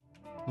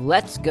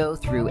Let's go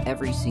through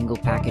every single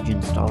package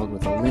installed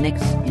with a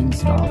Linux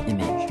install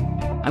image.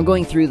 I'm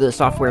going through the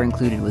software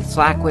included with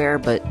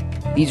Slackware, but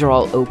these are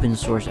all open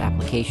source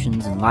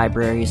applications and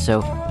libraries,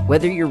 so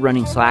whether you're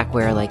running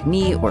Slackware like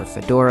me, or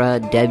Fedora,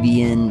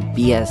 Debian,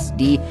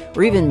 BSD,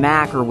 or even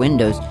Mac or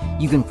Windows,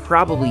 you can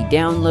probably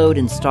download,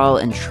 install,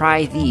 and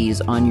try these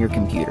on your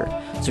computer.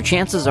 So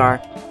chances are,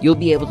 you'll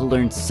be able to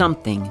learn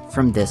something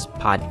from this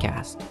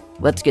podcast.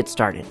 Let's get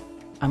started.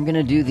 I'm going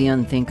to do the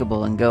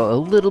unthinkable and go a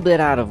little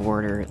bit out of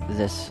order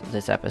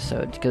this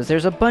episode, because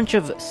there's a bunch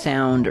of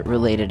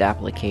sound-related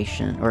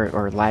application,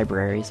 or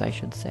libraries, I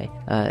should say.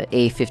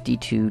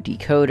 A52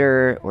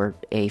 decoder, or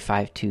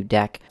A52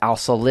 deck,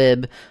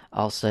 ALSA-lib,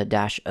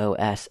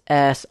 ALSA-OSS,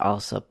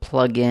 ALSA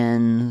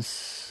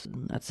plugins.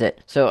 That's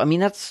it. So, I mean,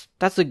 that's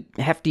a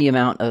hefty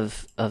amount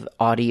of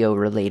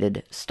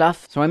audio-related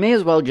stuff. So I may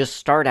as well just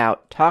start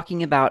out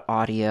talking about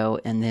audio,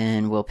 and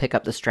then we'll pick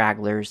up the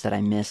stragglers that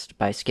I missed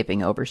by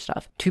skipping over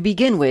stuff. To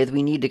begin with,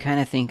 we need to kind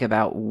of think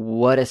about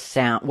what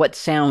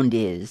sound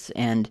is.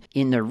 And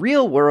in the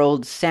real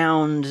world,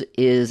 sound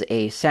is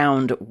a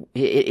sound.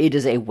 It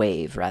is a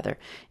wave, rather.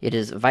 It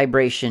is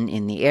vibration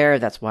in the air.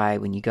 That's why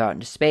when you go out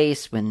into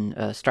space, when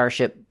a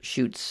starship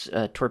shoots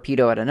a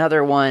torpedo at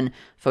another one,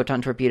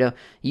 photon torpedo,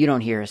 you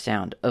don't hear a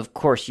sound. Of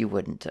course you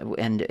wouldn't.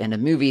 And a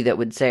movie that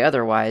would say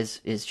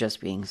otherwise is just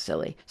being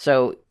silly.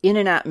 So in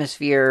an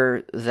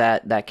atmosphere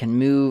that can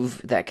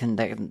move, that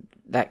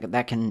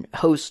can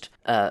host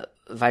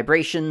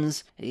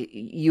vibrations,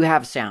 you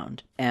have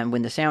sound. And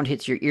when the sound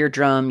hits your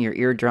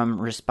eardrum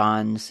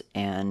responds,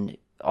 and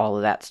all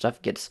of that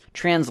stuff gets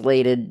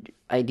translated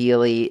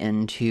ideally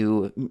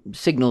into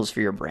signals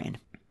for your brain.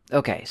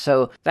 Okay,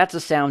 so that's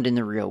a sound in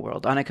the real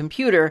world. On a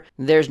computer,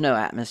 there's no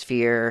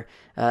atmosphere.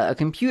 A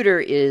computer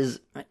is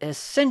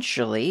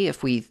essentially,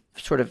 if we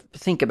sort of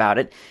think about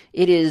it,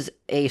 it is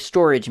a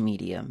storage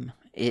medium.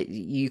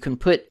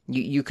 In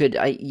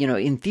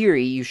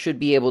theory, you should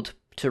be able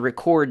to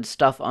record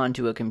stuff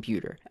onto a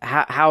computer.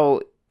 How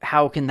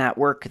can that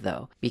work,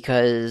 though?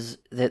 Because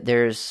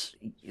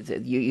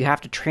you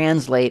have to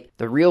translate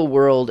the real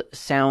world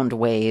sound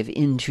wave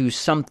into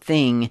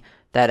something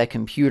that a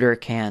computer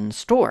can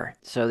store.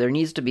 So there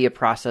needs to be a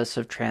process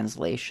of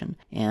translation.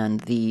 And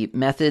the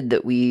method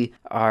that we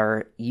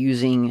are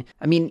using,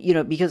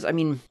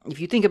 if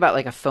you think about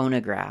like a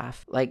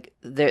phonograph, like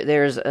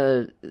there's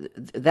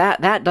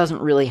that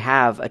doesn't really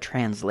have a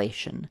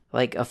translation.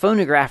 Like a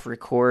phonograph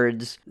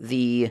records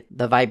the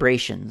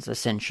vibrations,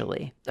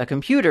 essentially. A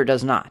computer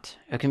does not.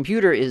 A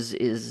computer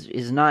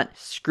is not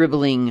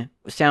scribbling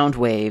sound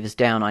waves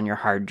down on your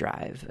hard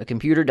drive. A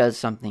computer does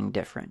something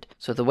different.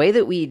 So the way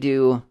that we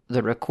do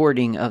the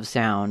recording of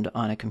sound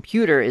on a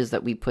computer is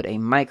that we put a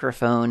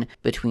microphone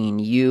between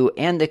you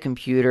and the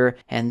computer,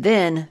 and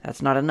then,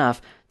 that's not enough,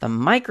 the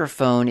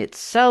microphone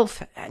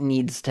itself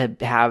needs to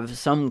have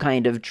some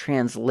kind of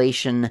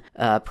translation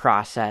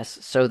process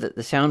so that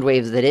the sound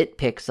waves that it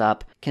picks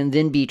up can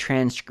then be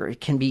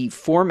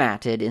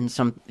formatted in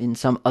some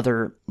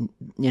other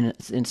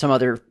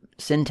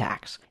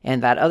syntax.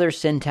 And that other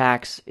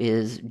syntax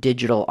is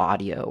digital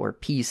audio, or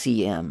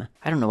PCM.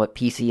 I don't know what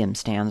PCM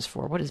stands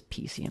for. What does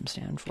PCM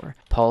stand for?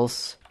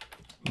 Pulse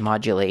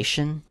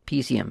modulation?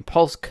 PCM,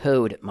 pulse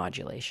code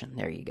modulation.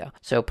 There you go.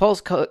 So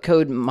pulse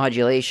code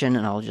modulation,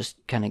 and I'll just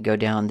kind of go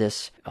down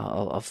this.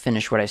 I'll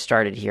finish what I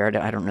started here.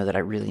 I don't know that I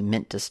really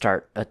meant to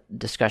start a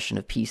discussion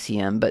of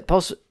PCM, but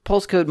pulse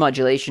code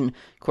modulation,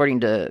 according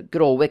to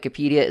good old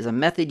Wikipedia, is a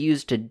method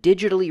used to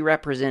digitally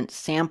represent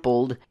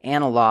sampled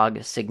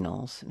analog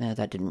signals.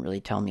 That didn't really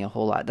tell me a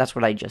whole lot. That's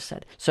what I just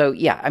said. So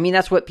yeah, I mean,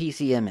 that's what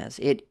PCM is.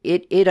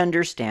 It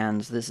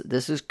understands this.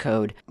 This is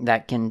code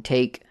that can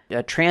take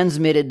a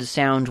transmitted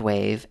sound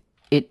wave.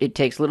 It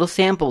takes little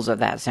samples of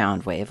that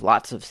sound wave,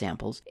 lots of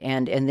samples,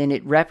 and then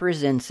it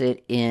represents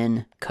it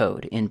in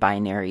code, in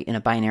a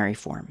binary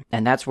form.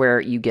 And that's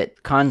where you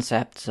get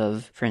concepts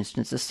of, for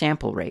instance, a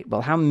sample rate.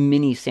 Well, how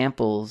many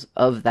samples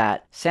of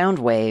that sound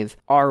wave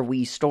are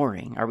we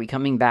storing? Are we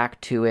coming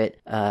back to it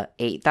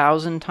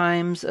 8,000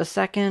 times a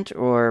second,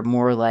 or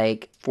more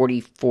like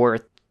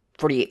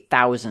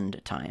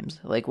 48,000 times?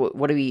 Like,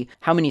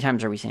 how many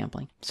times are we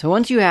sampling? So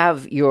once you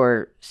have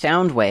your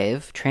sound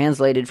wave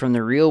translated from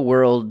the real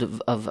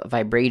world of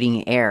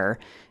vibrating air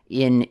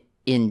in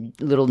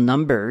little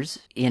numbers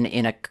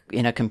in a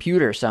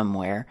computer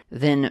somewhere,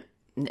 then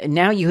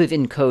now you have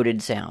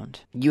encoded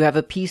sound. You have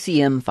a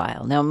PCM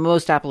file. Now,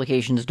 most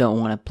applications don't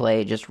want to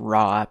play just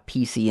raw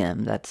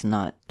PCM. That's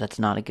not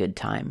a good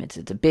time. It's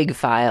a big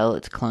file.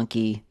 It's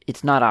clunky.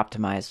 It's not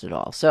optimized at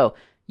all. So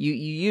you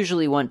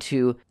usually want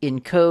to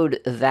encode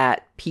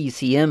that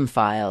PCM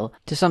file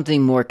to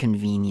something more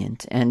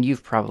convenient, and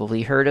you've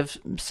probably heard of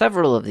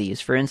several of these.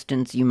 For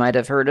instance, you might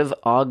have heard of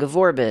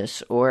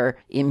OGG or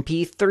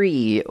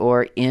MP3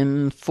 or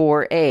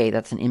M4A.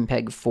 That's an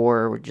MPEG-4,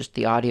 or just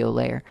the audio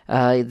layer.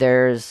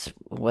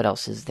 What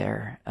else is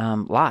there?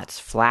 Lots.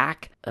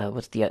 FLAC.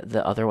 What's the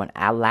other one?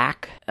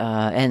 ALAC,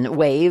 and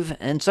WAVE,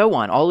 and so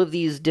on. All of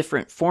these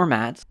different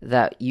formats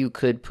that you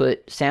could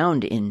put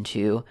sound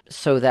into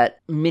so that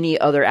many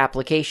other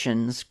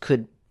applications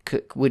could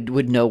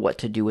would know what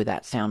to do with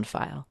that sound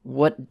file.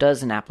 What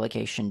does an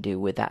application do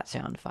with that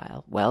sound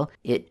file? Well,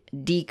 it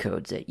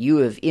decodes it. You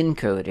have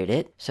encoded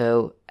it,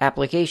 so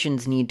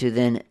applications need to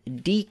then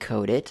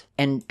decode it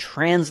and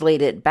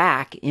translate it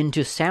back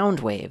into sound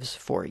waves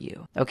for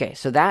you. Okay,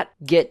 so that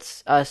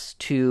gets us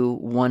to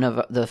one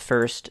of the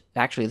first,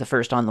 actually the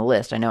first on the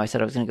list. I know I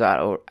said I was going to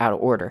go out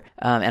of order,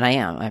 and I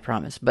am, I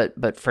promise.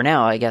 But for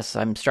now, I guess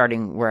I'm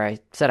starting where I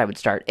said I would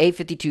start.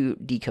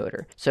 A52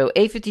 decoder. So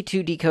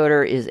A52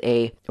 decoder is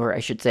or I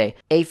should say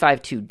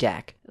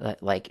A52DEC,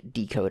 like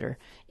decoder,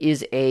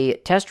 is a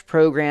test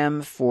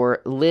program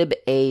for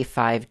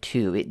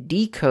libA52. It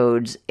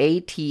decodes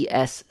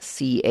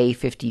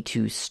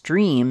ATSC-A52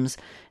 streams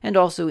and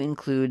also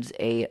includes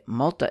a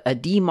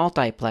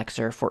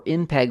demultiplexer for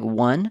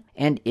MPEG-1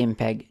 and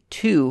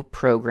MPEG-2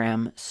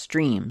 program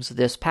streams.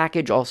 This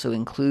package also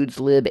includes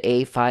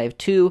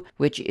libA52,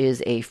 which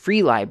is a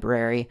free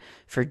library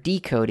for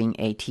decoding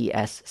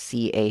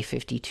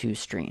ATSC-A52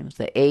 streams.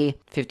 The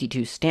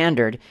A52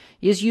 standard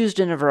is used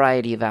in a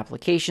variety of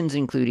applications,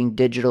 including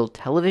digital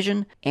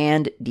television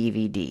and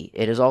DVD.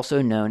 It is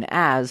also known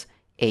as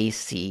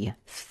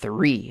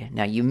AC3.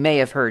 Now, you may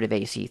have heard of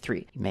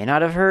AC3. You may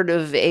not have heard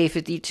of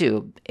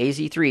A52.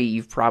 AC3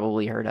 you've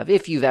probably heard of,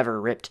 if you've ever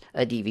ripped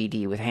a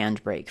DVD with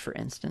Handbrake, for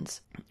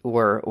instance.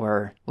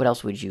 Or what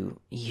else would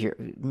you hear?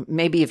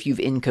 Maybe if you've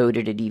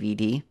encoded a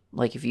DVD,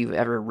 like if you've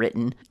ever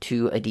written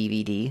to a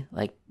DVD,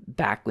 like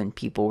back when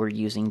people were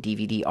using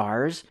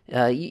DVD-Rs,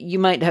 you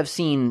might have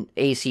seen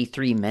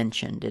AC3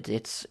 mentioned.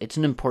 It's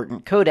an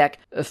important codec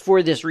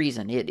for this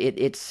reason.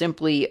 It's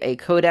simply a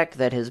codec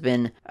that has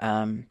been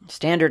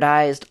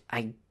standardized,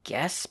 I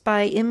guess,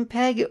 by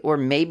MPEG or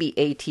maybe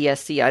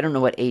ATSC. I don't know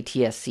what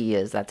ATSC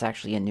is. That's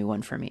actually a new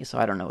one for me, so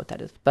I don't know what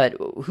that is. But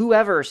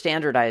whoever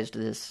standardized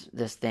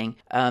this thing,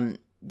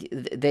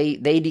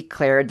 they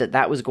declared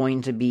that was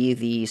going to be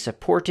the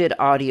supported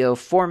audio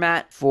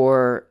format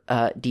for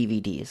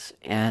DVDs,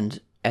 and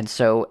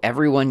so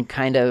everyone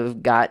kind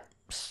of got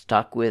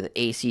stuck with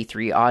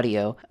AC3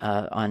 audio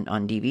on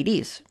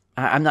DVDs.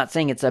 I'm not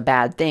saying it's a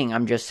bad thing.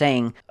 I'm just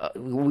saying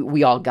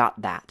we all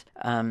got that.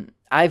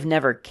 I've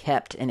never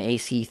kept an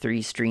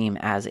AC3 stream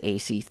as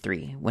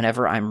AC3.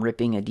 Whenever I'm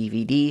ripping a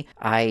DVD,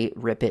 I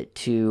rip it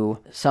to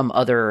some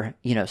other,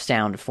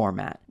 sound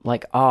format,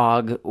 like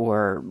OGG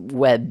or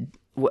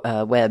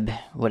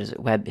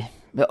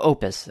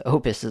Opus.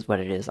 Opus is what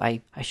it is.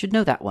 I should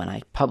know that one.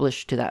 I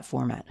published to that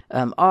format.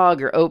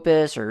 OGG or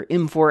Opus or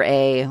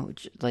M4A,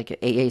 which is like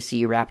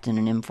AAC wrapped in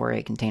an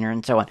M4A container,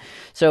 and so on.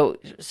 So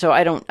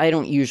I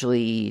don't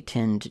usually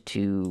tend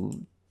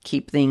to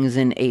keep things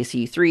in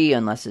AC3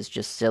 unless it's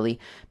just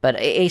silly. But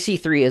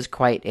AC3 is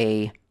quite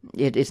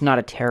it's not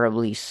a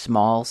terribly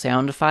small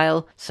sound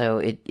file, so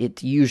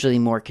it's usually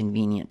more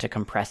convenient to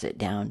compress it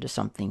down to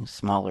something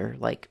smaller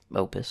like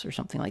Opus or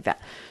something like that.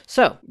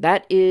 So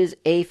that is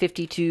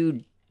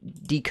A52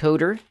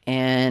 decoder,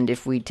 and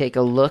if we take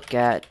a look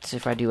at,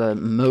 if I do a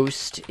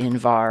most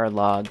invar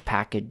log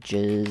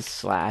packages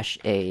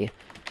 /A52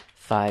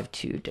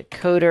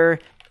 decoder,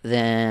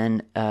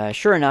 then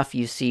sure enough,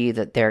 you see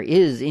that there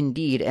is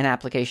indeed an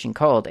application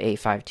called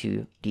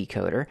A52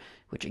 decoder,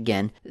 which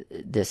again,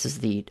 this is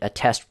a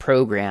test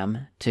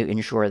program to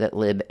ensure that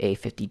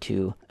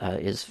libA52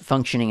 is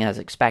functioning as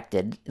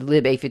expected.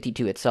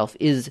 libA52 itself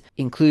is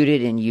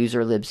included in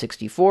user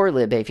lib64,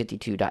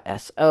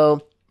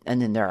 libA52.so,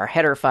 and then there are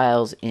header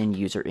files in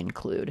user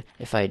include.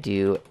 If I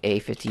do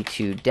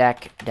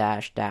A52dec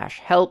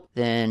 -help,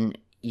 then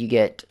you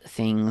get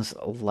things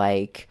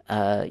like,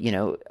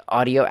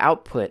 audio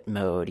output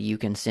mode. You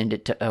can send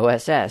it to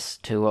OSS,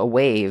 to a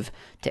WAVE,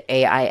 to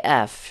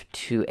AIF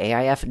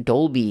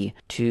Dolby,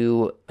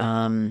 to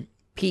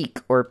Peak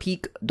or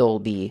Peak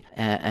Dolby,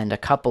 and a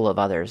couple of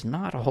others,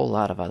 not a whole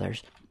lot of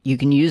others. You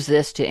can use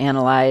this to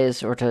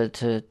analyze or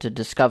to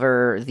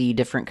discover the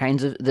different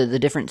kinds of the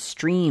different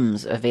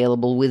streams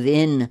available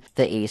within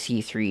the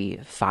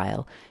AC3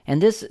 file.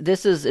 And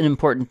this is an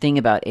important thing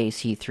about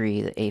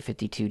AC3, the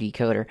A52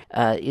 decoder,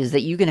 is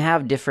that you can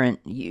have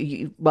different.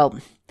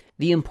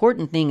 The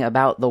important thing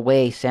about the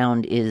way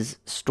sound is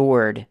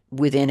stored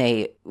within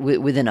a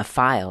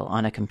file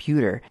on a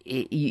computer,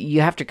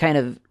 you have to kind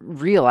of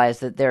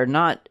realize that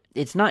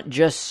it's not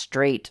just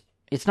straight.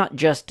 It's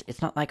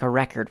not like a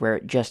record where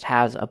it just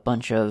has a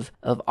bunch of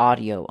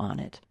audio on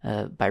it.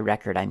 By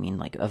record, I mean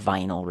like a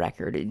vinyl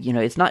record.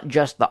 It's not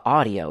just the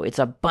audio. It's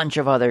a bunch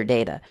of other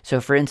data.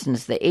 So for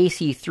instance, the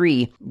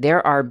AC3,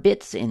 there are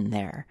bits in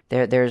there.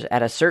 There's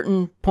at a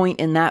certain point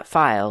in that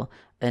file,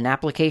 an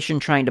application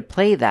trying to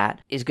play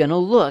that is going to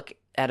look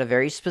at a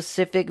very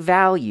specific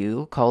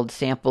value called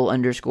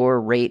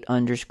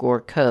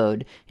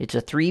sample_rate_code. It's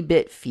a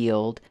 3-bit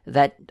field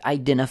that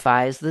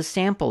identifies the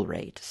sample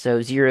rate.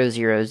 So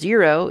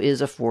 000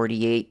 is a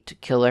 48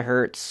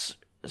 kilohertz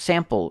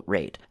sample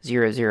rate.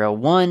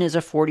 001 is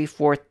a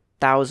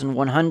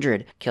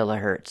 44,100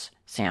 kilohertz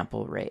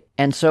sample rate,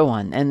 and so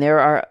on. And there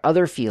are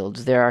other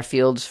fields. There are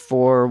fields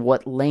for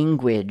what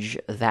language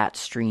that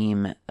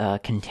stream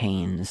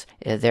contains.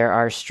 There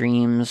are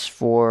streams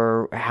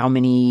for how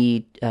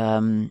many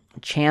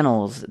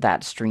channels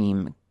that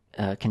stream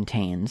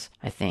contains.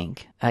 I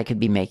think I could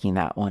be making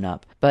that one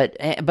up, but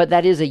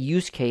that is a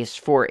use case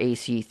for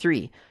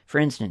AC3. For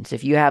instance,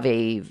 if you have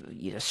a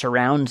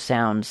surround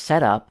sound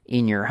setup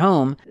in your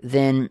home,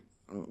 then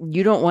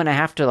you don't want to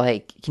have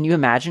to can you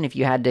imagine if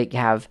you had to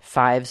have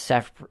 5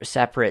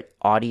 separate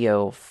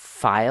audio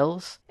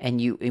files, and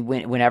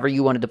whenever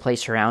you wanted to play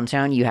surround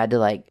sound, you had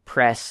to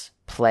press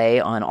play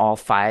on all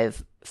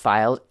 5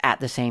 files at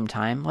the same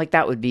time?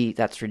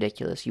 That's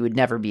ridiculous. You would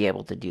never be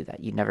able to do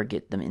that. You'd never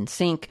get them in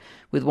sync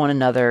with one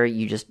another.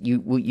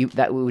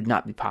 That would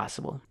not be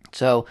possible.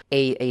 So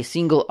a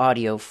single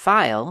audio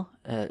file,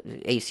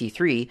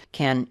 AC3,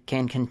 can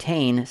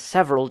contain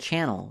several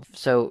channels.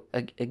 So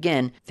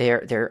again,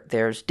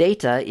 there's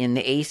data in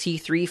the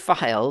AC3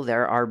 file.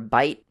 There are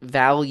byte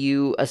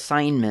value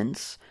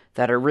assignments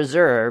that are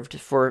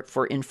reserved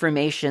for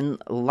information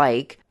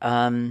like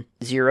 010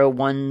 is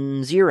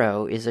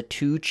a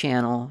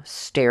 2-channel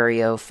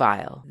stereo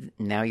file.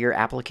 Now your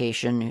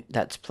application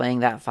that's playing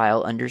that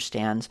file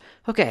understands,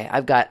 okay,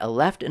 I've got a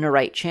left and a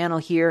right channel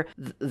here.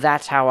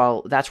 That's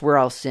where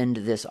I'll send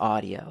this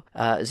audio.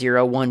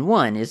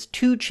 011 is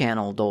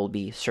 2-channel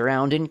Dolby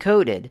surround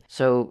encoded.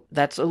 So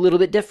that's a little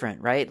bit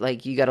different,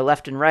 right? You got a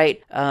left and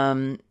right,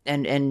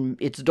 and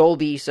it's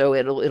Dolby, so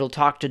it'll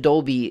talk to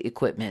Dolby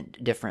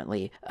equipment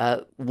differently.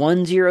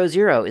 100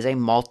 is a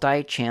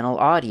multi-channel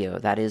audio.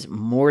 That is,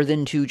 more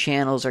than 2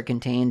 channels are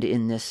contained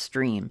in this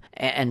stream,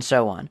 and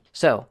so on.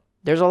 So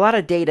there's a lot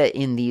of data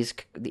in these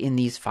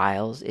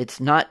files. It's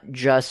not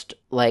just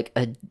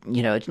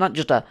it's not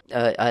just a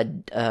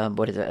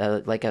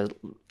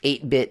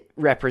 8-bit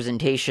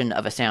representation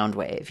of a sound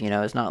wave.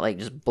 It's not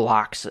just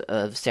blocks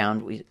of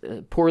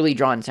poorly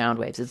drawn sound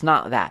waves. It's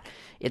not that.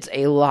 It's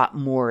a lot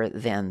more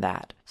than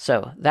that.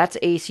 So that's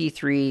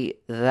AC3.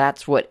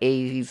 That's what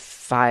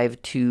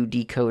A52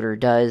 decoder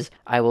does.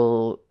 I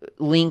will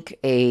link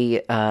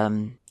a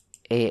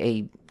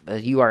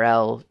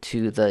URL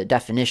to the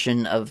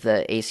definition of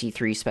the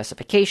AC3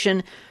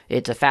 specification.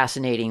 It's a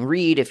fascinating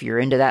read if you're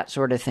into that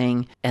sort of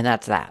thing, and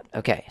that's that.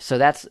 Okay, so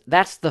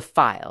that's the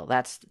file.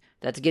 That's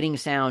getting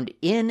sound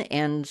in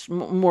and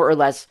more or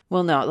less.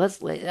 Well, no,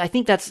 I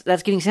think that's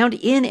getting sound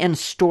in and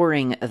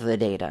storing the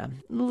data.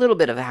 A little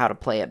bit of how to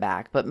play it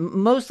back, but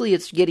mostly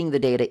it's getting the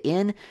data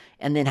in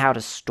and then how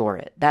to store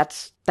it.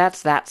 That's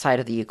that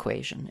side of the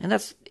equation, and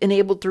that's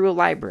enabled through a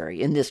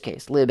library. In this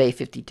case,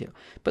 libA52.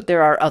 But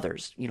there are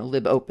others,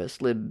 libopus,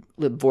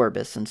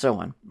 libvorbis, and so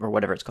on, or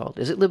whatever it's called.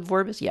 Is it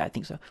libvorbis? Yeah, I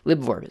think so.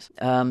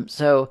 Libvorbis.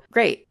 So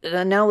great.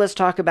 Now let's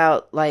talk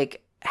about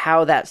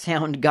how that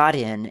sound got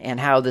in and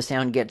how the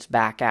sound gets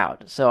back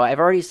out. So I've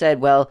already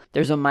said, well,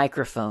 there's a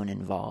microphone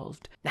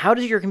involved. How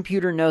does your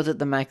computer know that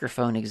the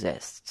microphone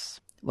exists?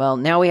 Well,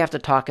 now we have to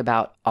talk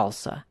about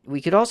ALSA.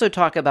 We could also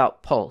talk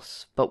about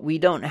Pulse, but we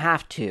don't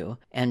have to,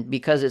 and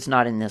because it's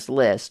not in this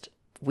list,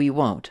 we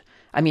won't.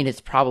 I mean,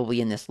 it's probably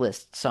in this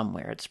list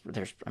somewhere.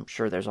 I'm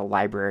sure there's a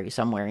library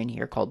somewhere in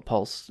here called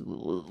Pulse,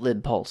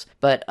 libpulse.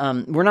 But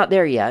we're not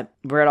there yet.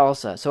 We're at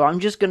ALSA. So I'm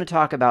just going to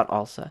talk about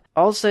ALSA.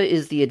 ALSA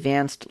is the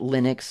Advanced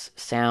Linux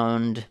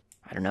Sound,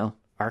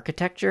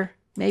 architecture?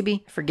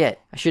 Maybe? I forget.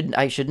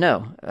 I should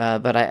know,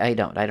 but I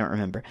don't. I don't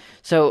remember.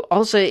 So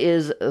ALSA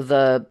is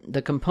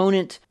the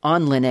component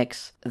on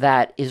Linux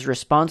that is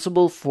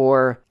responsible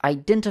for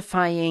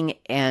identifying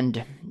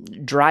and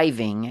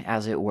driving,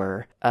 as it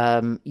were,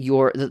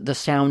 the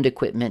sound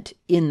equipment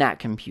in that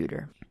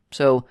computer.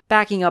 So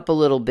backing up a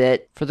little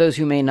bit, for those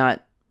who may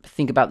not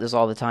think about this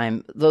all the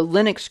time, the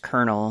Linux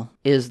kernel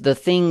is the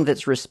thing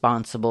that's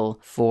responsible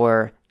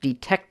for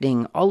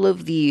detecting all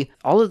of the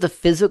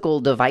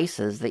physical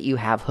devices that you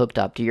have hooked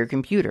up to your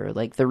computer.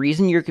 The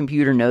reason your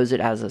computer knows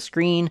it has a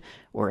screen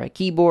or a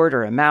keyboard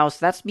or a mouse,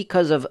 that's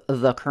because of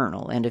the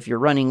kernel. And if you're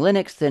running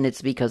Linux, then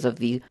it's because of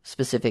the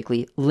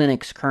specifically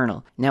Linux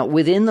kernel. Now,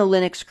 within the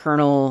Linux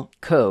kernel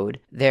code,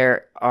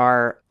 there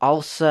are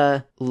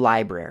ALSA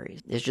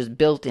libraries. It's just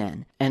built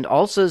in. And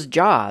ALSA's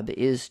job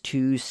is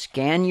to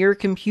scan your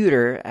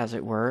computer, as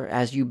it were,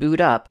 as you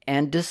boot up,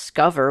 and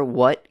discover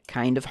what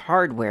kind of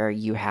hardware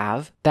you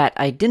have that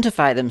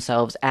identify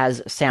themselves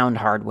as sound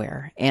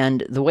hardware.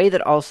 And the way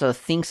that ALSA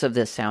thinks of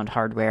this sound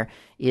hardware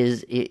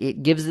is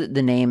it gives it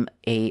the name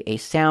a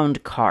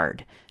sound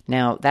card.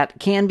 Now, that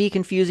can be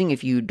confusing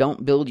if you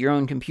don't build your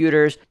own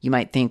computers. You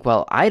might think,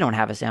 well, I don't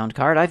have a sound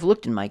card. I've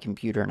looked in my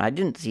computer and I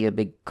didn't see a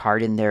big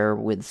card in there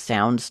with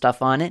sound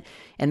stuff on it.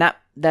 And that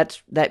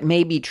that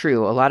may be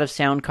true. A lot of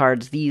sound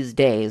cards these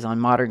days on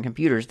modern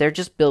computers, they're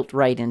just built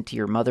right into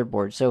your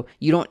motherboard. So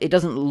it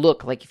doesn't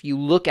look like, if you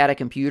look at a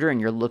computer and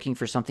you're looking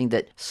for something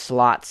that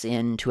slots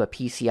into a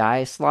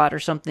PCI slot or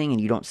something and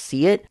you don't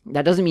see it,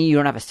 that doesn't mean you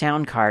don't have a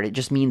sound card. It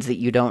just means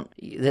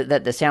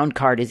that the sound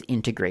card is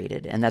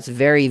integrated. And that's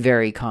very,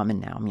 very common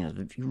now.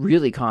 It's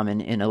really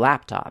common in a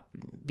laptop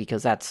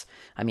because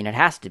it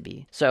has to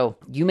be. So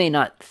you may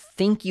not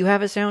think you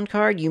have a sound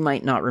card. You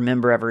might not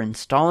remember ever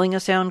installing a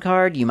sound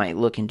card. You might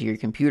look into your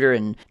computer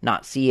and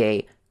not see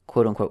a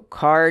quote-unquote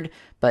card.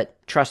 But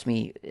trust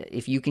me,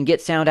 if you can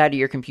get sound out of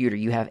your computer,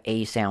 you have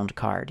a sound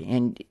card.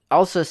 And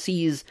ALSA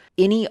sees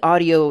any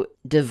audio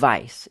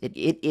device.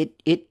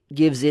 It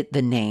gives it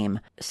the name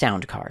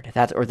sound card.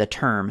 Or the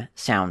term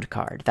sound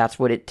card. That's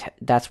what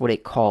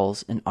it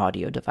calls an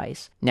audio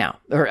device. Now,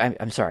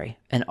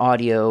 an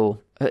audio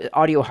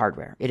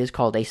hardware. It is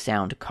called a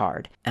sound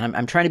card. And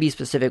I'm trying to be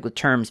specific with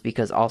terms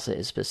because ALSA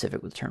is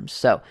specific with terms.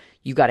 So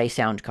you got a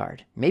sound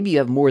card. Maybe you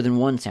have more than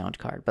one sound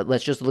card, but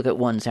let's just look at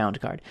one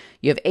sound card.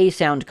 You have a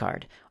sound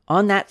card.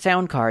 On that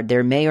sound card,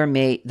 there may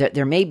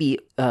be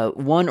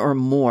one or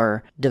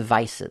more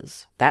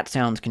devices. That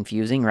sounds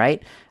confusing,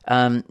 right?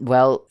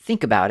 Well,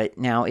 think about it.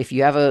 Now, if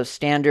you have a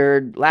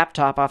standard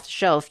laptop off the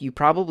shelf, you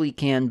probably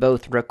can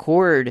both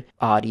record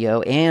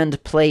audio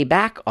and play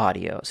back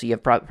audio. So you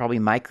have probably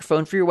a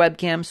microphone for your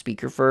webcam,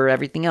 speaker for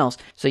everything else.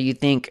 So you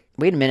think,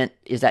 wait a minute,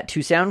 is that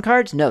two sound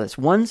cards? No, that's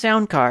one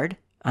sound card.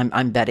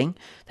 I'm betting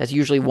that's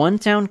usually one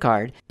sound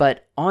card,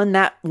 but on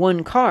that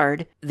one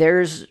card,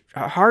 there's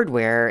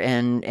hardware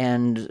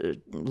and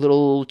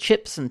little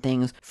chips and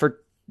things for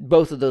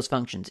both of those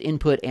functions,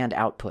 input and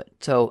output.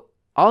 So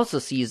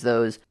ALSA sees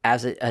those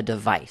as a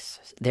device.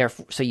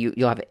 Therefore, so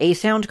you'll have a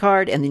sound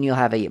card, and then you'll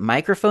have a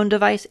microphone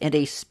device and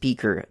a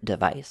speaker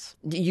device.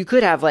 You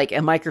could have like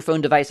a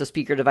microphone device, a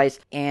speaker device,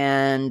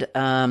 and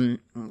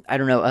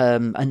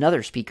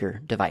another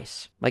speaker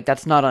device. Like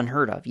that's not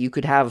unheard of. You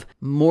could have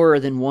more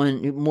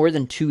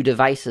than two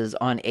devices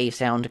on a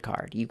sound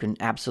card. You can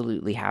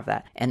absolutely have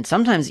that, and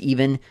sometimes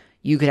even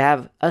you could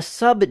have a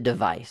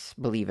sub-device,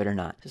 believe it or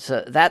not.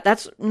 So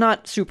that's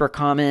not super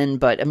common,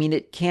 but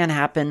it can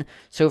happen.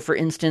 So for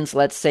instance,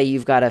 let's say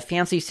you've got a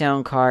fancy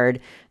sound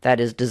card that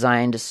is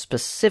designed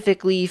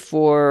specifically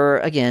for,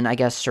 again, I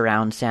guess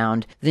surround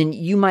sound. Then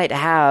you might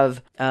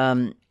have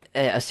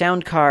a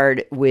sound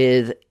card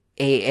with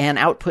an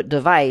output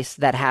device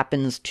that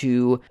happens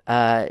to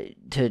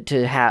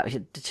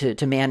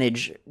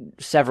manage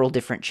several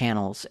different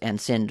channels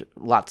and send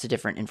lots of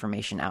different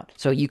information out.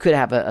 So you could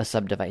have a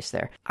sub device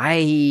there.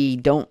 I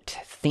don't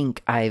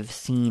think I've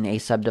seen a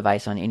sub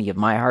device on any of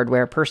my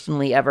hardware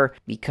personally ever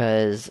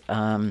because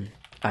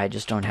I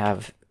just don't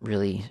have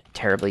really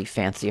terribly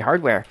fancy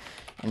hardware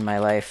in my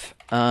life,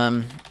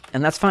 and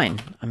that's fine.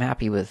 I'm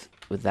happy with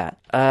that.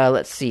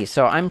 Let's see.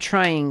 So I'm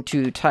trying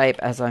to type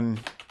as I'm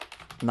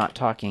not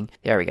talking.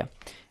 There we go.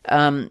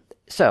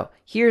 So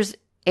here's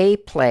a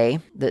play.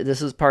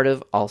 This is part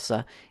of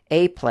ALSA.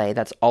 A play,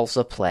 that's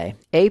ALSA play.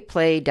 A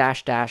play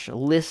 --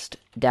 list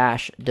 -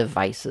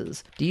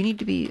 devices. Do you need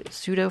to be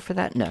sudo for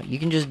that? No, you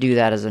can just do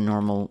that as a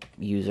normal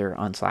user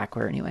on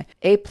Slackware anyway.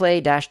 A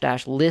play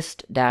 --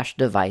 list -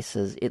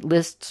 devices. It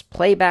lists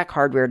playback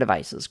hardware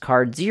devices.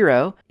 Card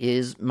 0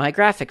 is my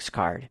graphics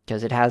card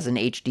because it has an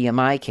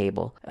HDMI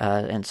cable,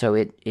 and so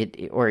and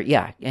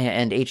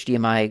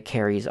HDMI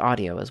carries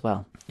audio as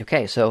well.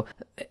 Okay, so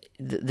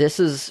this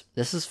is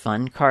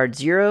fun. Card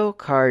 0,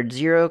 card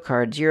 0,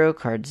 card 0,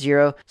 card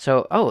 0.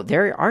 So,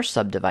 there are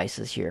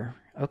sub-devices here.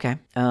 Okay.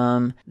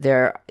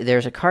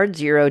 There's a card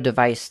 0,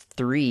 device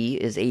 3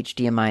 is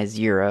HDMI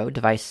 0,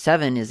 device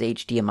 7 is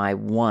HDMI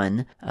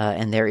 1,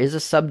 and there is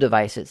a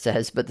sub-device, it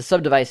says, but the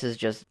sub-device is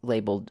just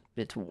labeled,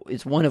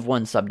 it's one of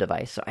one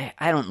sub-device, so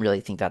I don't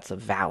really think that's a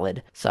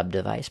valid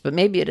sub-device, but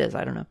maybe it is,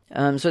 I don't know.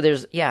 So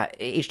there's,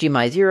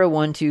 HDMI 0,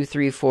 1, 2,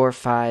 3, 4,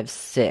 5,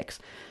 6.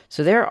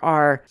 So there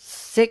are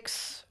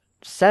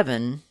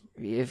 7,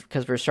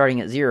 because we're starting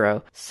at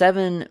 0,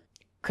 7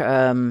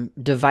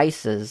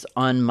 devices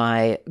on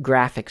my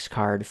graphics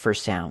card for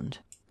sound.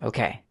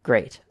 Okay,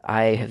 great.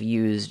 I have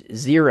used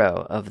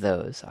 0 of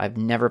those. I've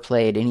never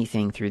played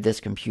anything through this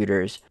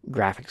computer's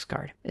graphics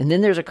card. And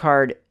then there's a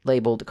card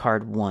labeled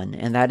card 1,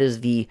 and that is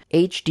the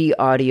HD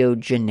Audio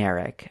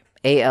Generic.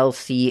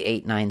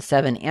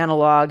 ALC897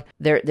 analog.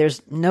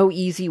 There's no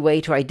easy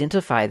way to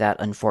identify that,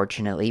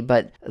 unfortunately,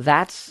 but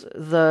that's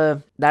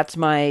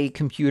my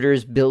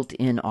computer's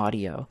built-in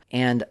audio.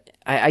 And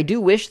I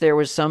do wish there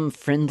was some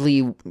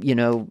friendly,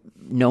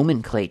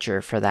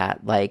 nomenclature for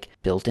that, like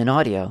built-in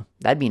audio.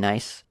 That'd be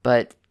nice.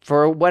 But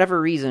for whatever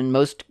reason,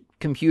 most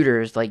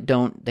computers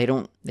don't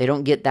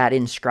get that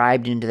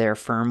inscribed into their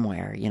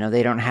firmware.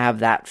 They don't have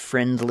that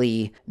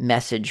friendly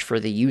message for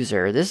the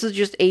user. This is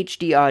just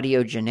HD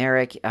Audio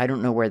Generic. I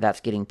don't know where that's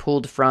getting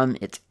pulled from.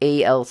 It's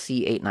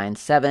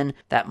ALC897.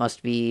 That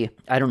must be,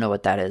 I don't know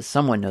what that is.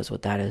 Someone knows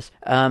what that is.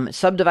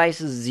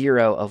 Subdevice is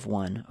 0 of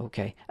 1.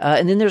 Okay.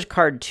 And then there's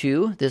card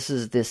 2. This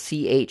is the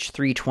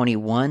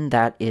CH321.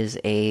 That is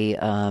a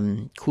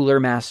Cooler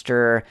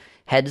Master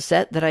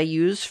headset that I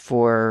use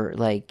for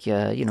like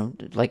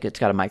it's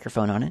got a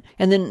microphone on it.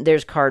 And then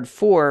there's card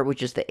 4,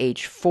 which is the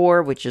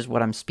H4, which is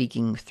what I'm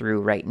speaking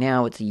through right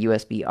now. It's a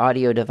USB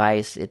audio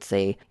device. It's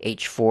a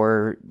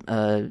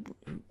H4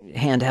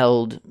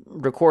 handheld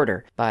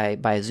recorder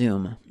by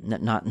Zoom,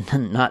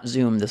 not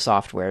Zoom the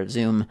software,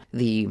 Zoom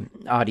the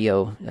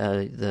audio.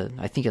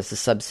 I think it's the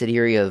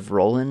subsidiary of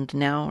Roland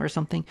now or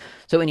something.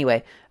 So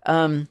anyway,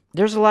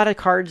 there's a lot of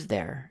cards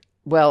there.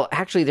 Well,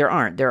 actually, there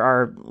aren't. There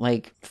are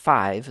like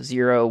 5,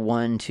 0,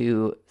 1,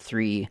 2,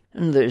 3.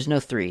 There's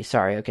no 3.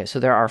 Sorry. Okay, so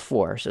there are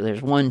 4. So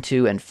there's 1,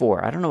 2, and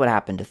 4. I don't know what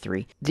happened to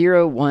 3.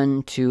 0,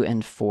 1, 2,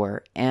 and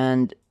 4.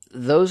 And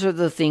those are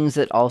the things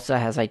that ALSA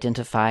has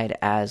identified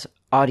as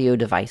audio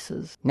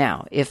devices.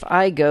 Now, if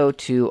I go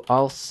to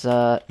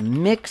ALSA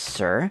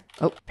Mixer,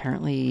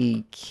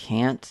 apparently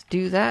can't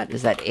do that.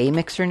 Is that a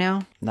mixer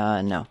now?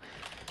 No.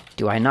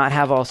 Do I not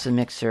have ALSA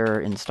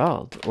Mixer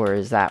installed? Or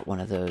is that one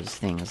of those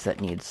things that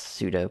needs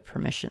sudo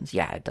permissions?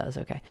 Yeah, it does.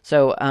 Okay.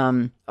 So,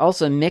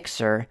 ALSA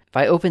Mixer, if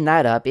I open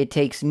that up, it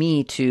takes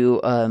me to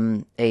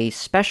a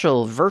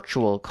special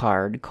virtual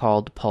card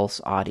called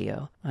Pulse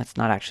Audio. That's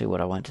not actually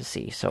what I want to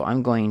see. So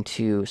I'm going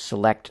to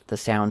select the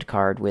sound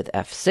card with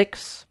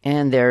F6,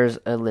 and there's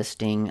a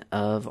listing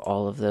of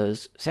all of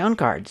those sound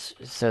cards.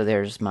 So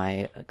there's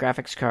my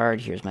graphics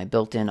card, here's my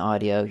built-in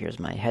audio, here's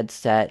my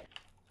headset.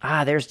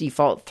 There's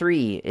default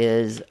 3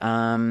 is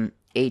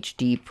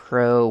HD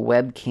Pro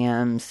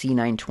webcam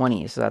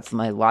C920. So that's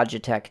my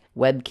Logitech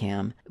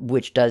webcam,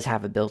 which does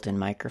have a built-in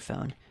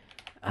microphone.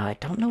 I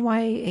don't know why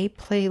a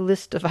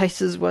playlist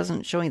devices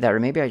wasn't showing that, or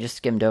maybe I just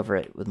skimmed over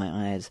it with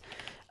my eyes.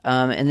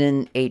 And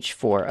then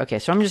H4. Okay,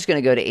 so I'm just going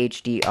to go to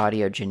HD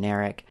Audio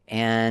Generic.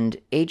 And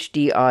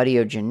HD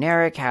Audio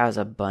Generic has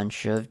a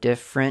bunch of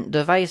different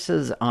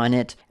devices on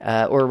it.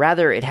 Or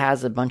rather, it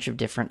has a bunch of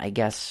different, I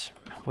guess,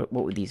 what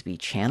would these be?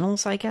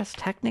 Channels, I guess,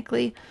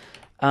 technically?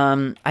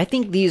 I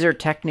think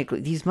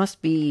these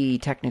must be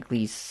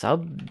technically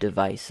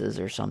sub-devices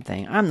or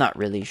something. I'm not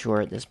really sure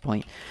at this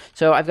point.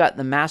 So I've got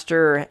the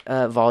master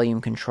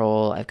volume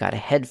control. I've got a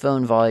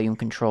headphone volume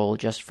control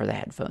just for the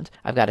headphones.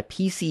 I've got a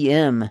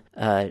PCM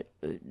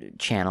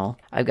channel.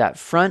 I've got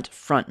front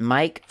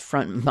mic,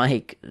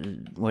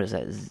 what is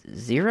that,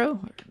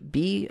 0?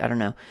 B? I don't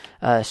know.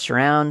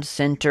 Surround,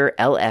 center,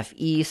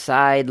 LFE,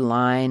 side,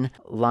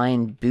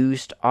 line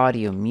boost,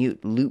 audio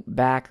mute, loop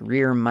back,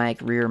 rear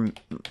mic,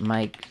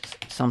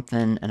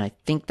 something, and I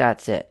think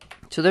that's it.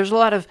 So there's a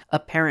lot of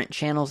apparent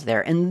channels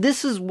there, and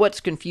this is what's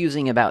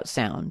confusing about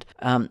sound.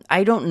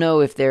 I don't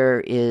know if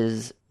there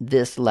is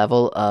this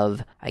level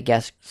of, I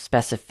guess,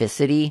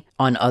 specificity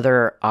on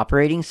other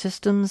operating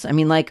systems. I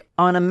mean, like,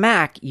 on a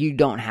Mac, you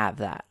don't have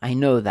that. I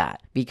know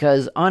that.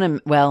 Because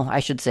I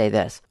should say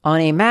this.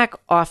 On a Mac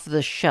off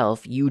the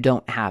shelf, you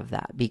don't have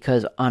that.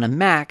 Because on a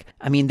Mac,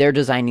 I mean, they're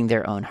designing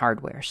their own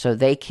hardware. So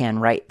they can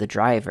write the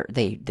driver.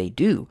 They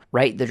do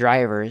write the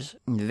drivers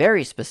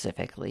very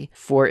specifically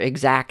for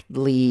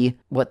exactly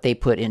what they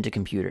put into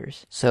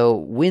computers. So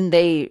when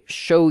they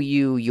show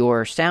you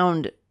your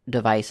sound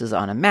devices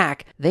on a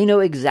Mac, they know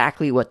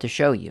exactly what to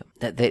show you.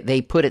 That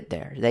they put it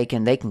there. They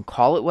can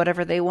call it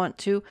whatever they want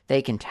to.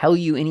 They can tell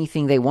you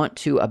anything they want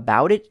to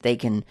about it. They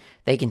can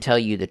tell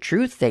you the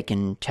truth. They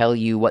can tell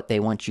you what they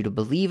want you to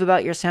believe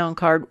about your sound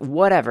card.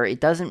 Whatever,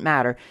 it doesn't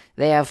matter.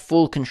 They have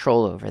full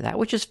control over that,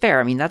 which is fair.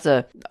 I mean,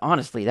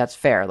 honestly, that's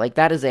fair. Like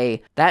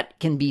that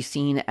can be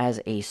seen as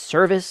a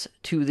service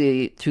to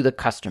the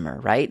customer,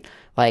 right?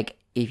 Like,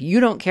 if you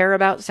don't care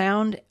about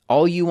sound,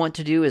 all you want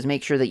to do is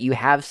make sure that you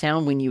have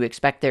sound when you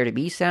expect there to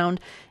be sound,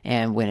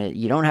 and when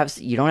you don't have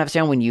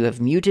sound when you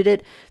have muted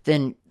it,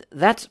 then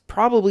that's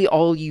probably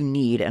all you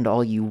need and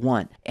all you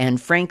want.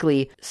 And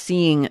frankly,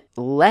 seeing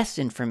less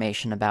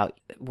information about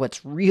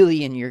what's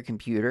really in your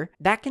computer,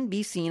 that can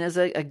be seen as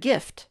a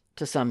gift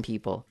to some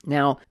people.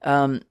 Now,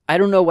 I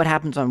don't know what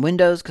happens on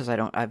Windows because I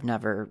don't know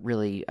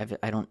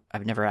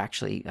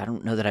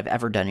that I've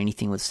ever done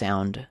anything with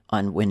sound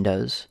on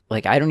Windows.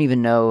 Like, I don't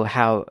even know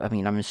how. I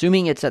mean, I'm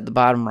assuming it's at the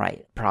bottom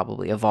right,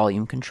 probably a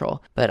volume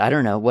control, but I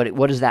don't know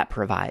what does that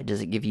provide.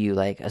 Does it give you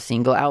like a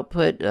single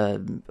output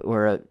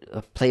or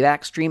a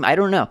playback stream? I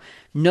don't know.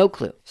 No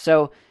clue.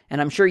 So, and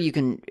I'm sure you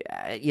can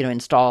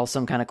install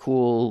some kind of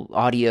cool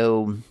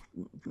audio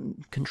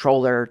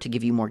controller to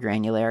give you more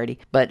granularity.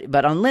 But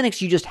on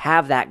Linux, you just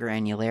have that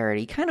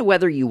granularity, kind of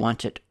whether you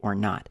want it or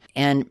not.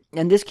 And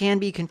this can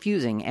be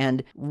confusing.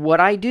 And what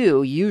I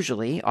do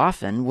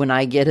often, when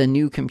I get a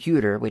new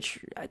computer, which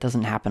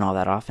doesn't happen all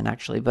that often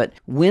actually, but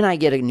when I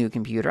get a new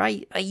computer,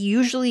 I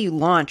usually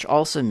launch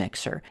ALSA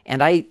Mixer,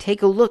 and I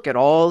take a look at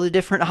all the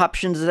different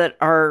options that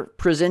are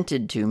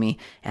presented to me,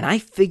 and I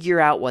figure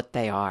out what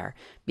they are.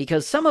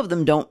 Because some of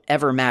them don't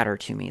ever matter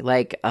to me,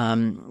 like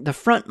the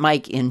front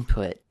mic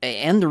input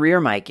and the rear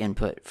mic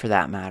input for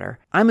that matter.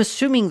 I'm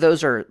assuming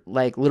those are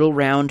like little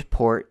round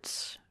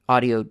ports,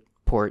 audio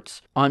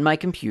ports on my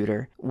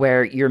computer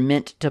where you're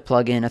meant to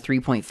plug in a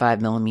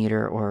 3.5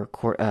 millimeter or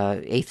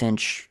 1/8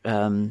 inch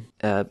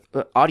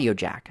audio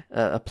jack,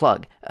 a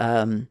plug.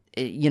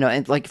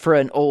 and like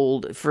for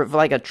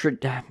like a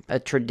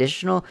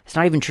traditional, it's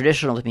not even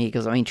traditional to me,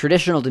 because I mean,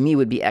 traditional to me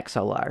would be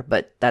XLR,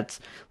 but that's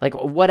like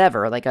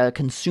whatever, like a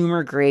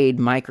consumer grade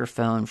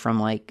microphone from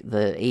like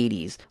the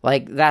 80s.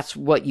 Like that's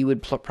what you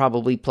would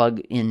probably plug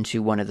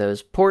into one of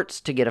those ports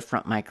to get a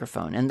front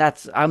microphone. And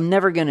I'm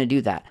never going to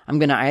do that. I'm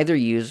going to either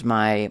use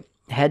my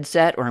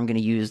headset or I'm going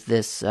to use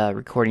this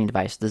recording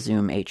device, the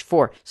Zoom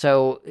H4.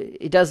 So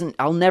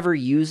I'll never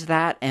use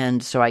that,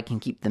 and so I can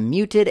keep them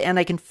muted and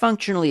I can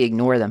functionally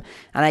ignore them.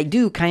 And I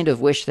do kind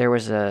of wish there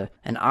was an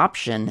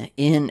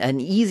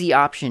easy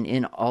option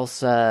in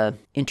ALSA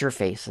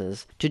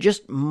interfaces to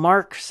just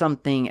mark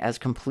something as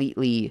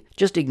completely,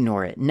 just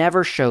ignore it.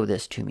 Never show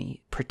this to me.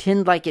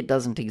 Pretend like it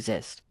doesn't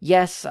exist.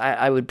 Yes,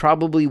 I would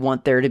probably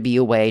want there to be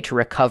a way to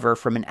recover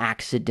from an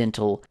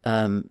accidental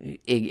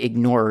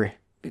ignore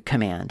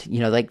command,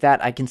 like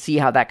that. I can see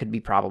how that could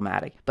be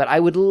problematic, but I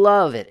would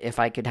love it if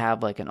I could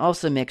have like an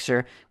ALSA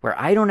mixer where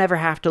I don't ever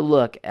have to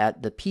look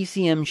at the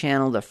PCM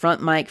channel, the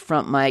front mic,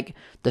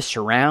 the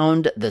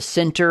surround, the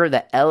center,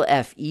 the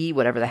LFE,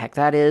 whatever the heck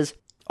that is.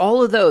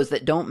 All of those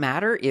that don't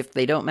matter, if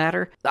they don't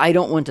matter, I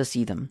don't want to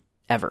see them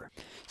ever.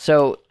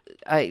 So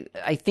I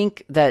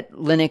think that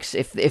Linux,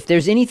 if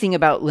there's anything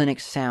about Linux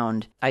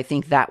sound, I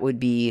think that would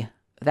be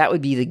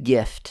the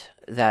gift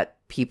that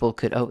people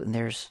could. Oh, and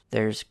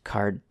there's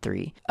card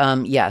 3.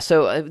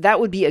 So that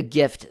would be a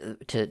gift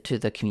to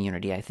the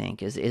community. I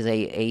think is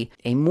a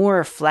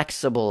more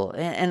flexible,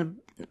 and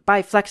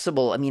by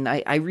flexible, I mean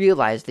I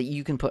realize that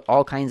you can put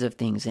all kinds of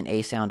things in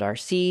Asound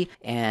RC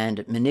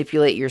and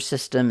manipulate your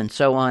system and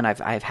so on.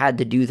 I've had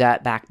to do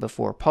that back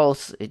before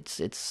Pulse.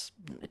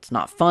 It's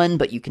not fun,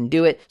 but you can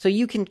do it. So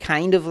you can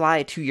kind of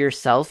lie to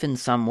yourself in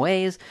some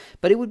ways,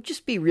 but it would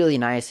just be really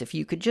nice if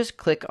you could just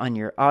click on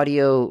your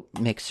audio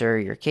mixer,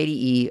 your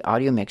KDE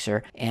audio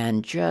mixer,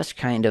 and just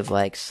kind of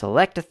like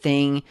select a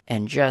thing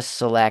and just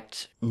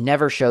select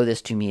never show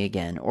this to me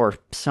again, or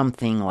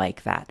something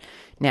like that.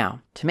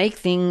 Now, to make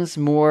things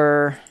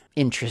more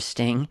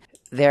interesting,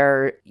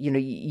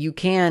 you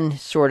can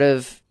sort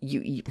of,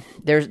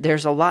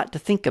 there's a lot to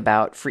think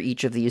about for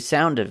each of these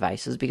sound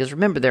devices, because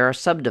remember, there are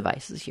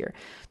sub-devices here.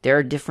 There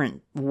are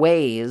different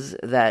ways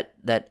that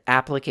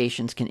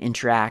applications can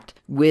interact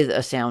with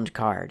a sound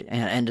card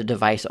and a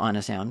device on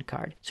a sound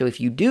card. So if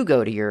you do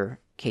go to your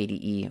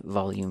KDE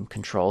volume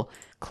control,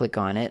 click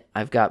on it.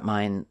 I've got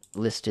mine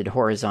listed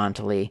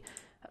horizontally.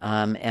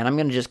 And I'm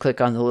going to just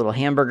click on the little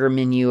hamburger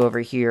menu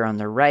over here on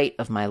the right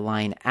of my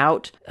line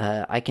out.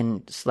 I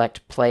can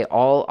select play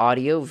all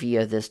audio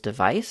via this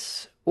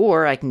device,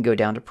 or I can go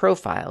down to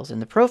profiles,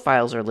 and the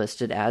profiles are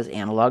listed as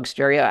analog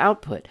stereo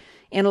output,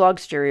 analog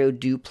stereo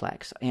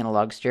duplex,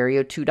 analog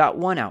stereo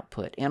 2.1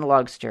 output,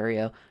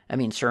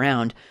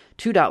 surround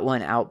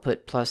 2.1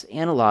 output plus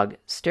analog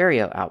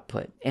stereo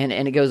output. And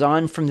it goes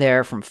on from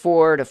there, from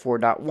 4 to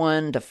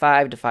 4.1 to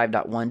 5 to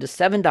 5.1 to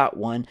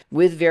 7.1,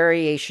 with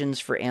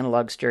variations for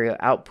analog stereo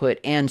output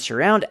and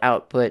surround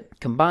output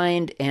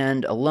combined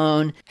and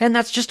alone. And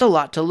that's just a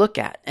lot to look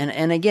at.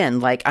 And again,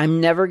 like, I'm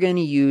never going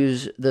to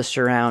use the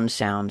surround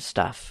sound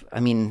stuff. I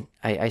mean,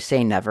 I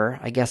say never.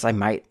 I guess I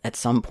might at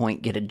some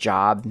point get a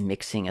job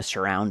mixing a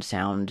surround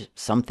sound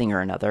something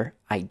or another.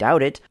 I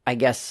doubt it. I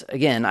guess,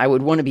 again, I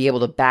would want to be able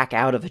to back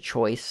out of a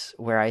choice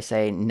where I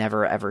say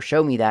never ever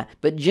show me that.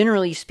 But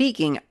generally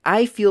speaking,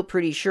 I feel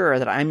pretty sure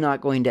that I'm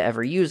not going to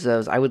ever use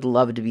those. I would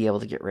love to be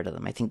able to get rid of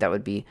them. I think that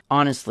would be,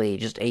 honestly,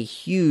 just a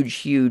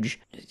huge,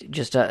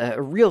 just a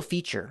real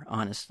feature,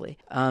 honestly.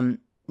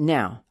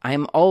 Now,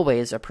 I'm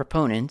always a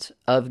proponent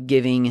of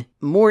giving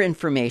more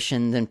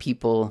information than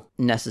people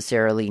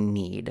necessarily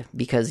need,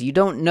 because you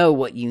don't know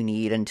what you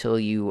need until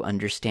you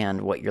understand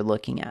what you're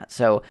looking at.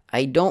 So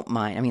I don't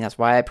mind. I mean, that's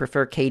why I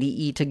prefer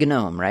KDE to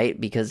GNOME, right?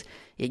 Because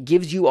it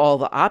gives you all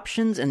the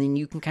options, and then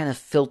you can kind of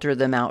filter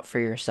them out for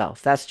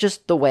yourself. That's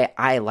just the way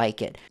I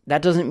like it.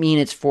 That doesn't mean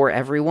it's for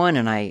everyone,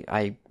 and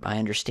I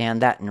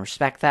understand that and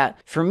respect that.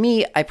 For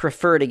me, I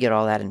prefer to get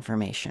all that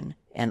information.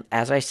 And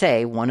as I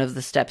say, one of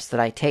the steps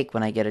that I take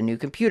when I get a new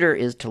computer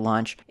is to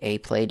launch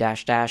aplay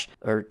 --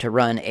 or to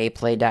run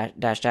aplay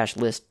 --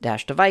 list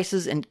 -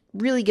 devices and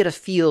really get a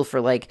feel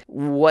for like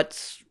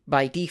what's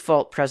by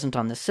default present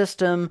on the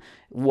system,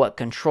 what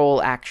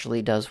control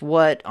actually does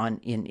what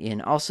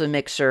in ALSA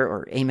mixer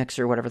or a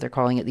mixer, whatever they're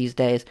calling it these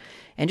days,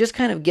 and just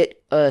kind of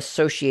get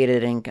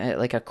associated and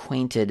like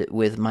acquainted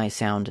with my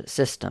sound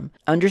system.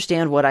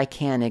 Understand what I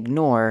can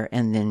ignore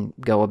and then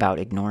go about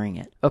ignoring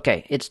it.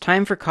 Okay, it's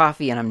time for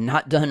coffee, and I'm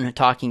not done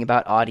talking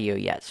about audio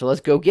yet. So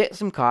let's go get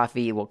some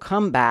coffee. We'll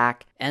come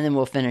back, and then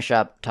we'll finish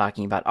up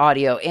talking about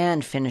audio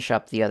and finish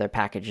up the other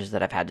packages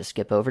that I've had to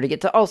skip over to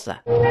get to ALSA.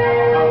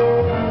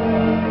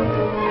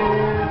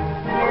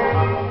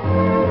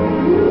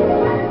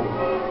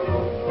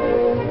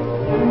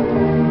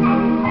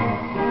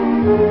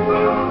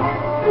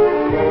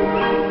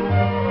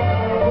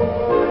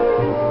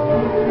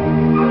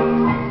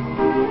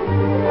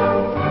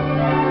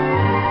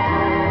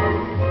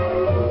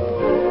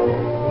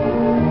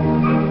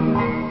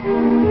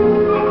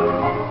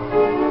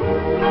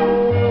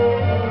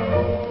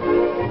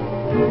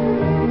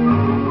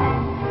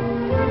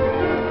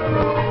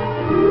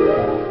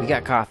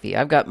 got coffee.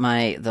 I've got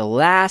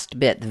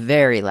the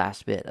very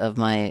last bit of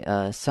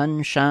my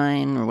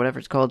sunshine, or whatever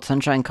it's called,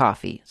 sunshine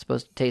coffee. It's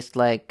supposed to taste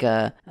like,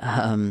 I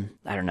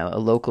don't know, a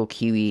local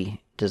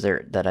kiwi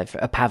dessert that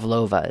a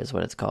pavlova is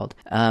what it's called.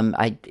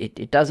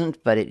 It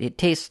doesn't, but it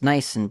tastes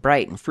nice and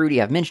bright and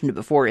fruity. I've mentioned it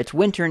before. It's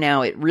winter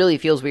now. It really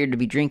feels weird to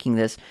be drinking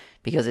this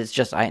because it's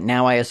just,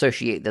 now I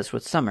associate this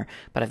with summer.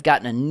 But I've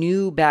gotten a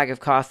new bag of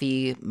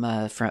coffee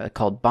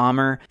called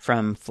Bomber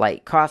from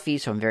Flight Coffee,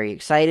 so I'm very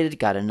excited.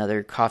 Got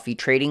another coffee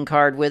trading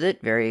card with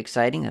it. Very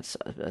exciting.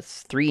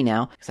 That's 3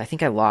 now, because I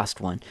think I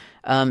lost one.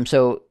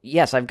 So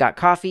yes, I've got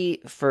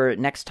coffee for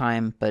next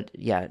time, but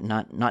yeah,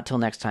 not till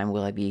next time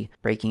will I be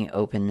breaking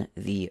open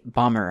the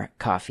Bomber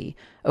coffee.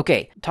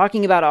 Okay,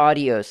 talking about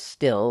audio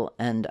still,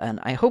 and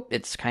I hope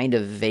it's kind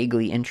of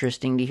vaguely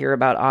interesting to hear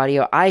about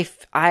audio. I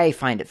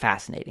find it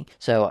fascinating.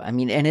 So, I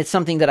mean, and it's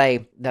something that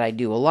I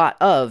do a lot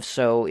of,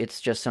 so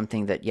it's just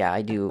something that, yeah,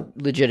 I do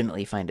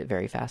legitimately find it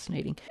very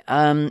fascinating.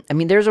 I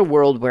mean, there's a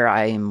world where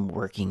I'm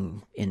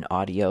working in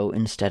audio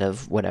instead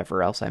of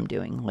whatever else I'm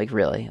doing. Like,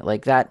 really,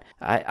 like that,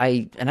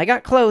 I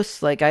got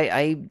close, like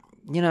I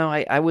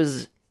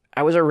was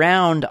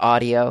around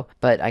audio,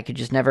 but I could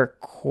just never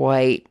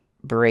quite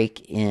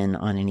break in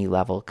on any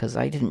level because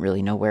I didn't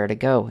really know where to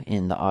go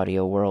in the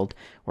audio world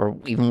or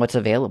even what's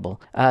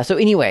available. So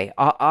anyway,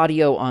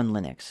 audio on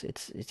Linux.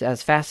 It's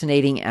as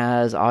fascinating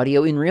as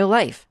audio in real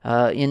life,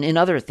 in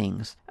other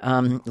things.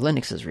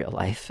 Linux is real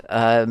life.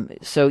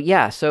 So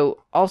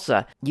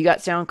ALSA, you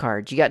got sound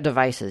cards, you got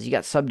devices, you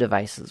got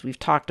sub-devices. We've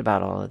talked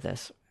about all of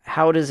this.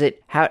 How does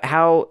it,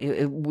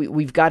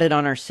 we've got it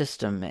on our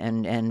system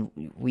and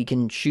we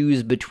can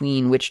choose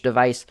between which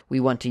device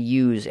we want to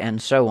use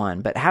and so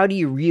on. But how do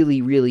you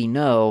really, really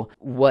know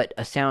what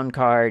a sound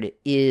card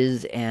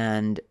is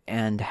and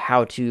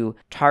how to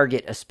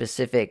target a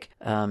specific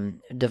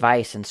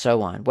device and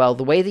so on? Well,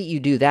 the way that you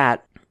do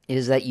that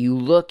is that you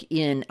look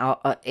in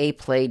a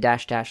play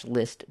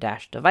 --list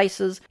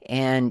 -devices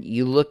and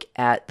you look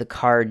at the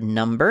card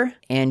number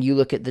and you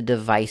look at the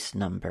device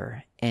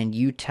number and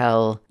you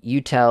tell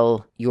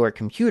your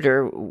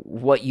computer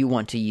what you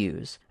want to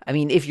use. I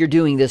mean, if you're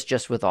doing this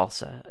just with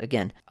ALSA,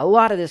 again, a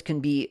lot of this can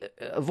be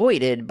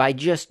avoided by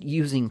just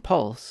using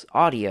Pulse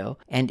audio,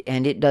 and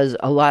it does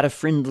a lot of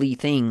friendly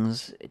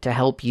things to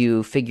help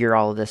you figure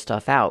all of this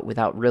stuff out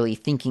without really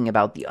thinking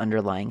about the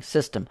underlying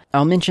system.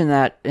 I'll mention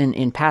that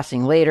in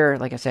passing later.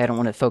 Like I say, I don't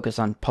want to focus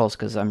on Pulse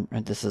because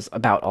this is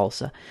about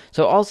ALSA.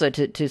 So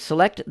ALSA, to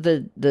select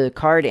the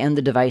card and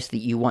the device that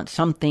you want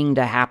something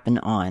to happen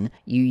on,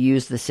 you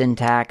use the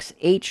syntax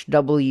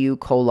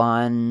HW:0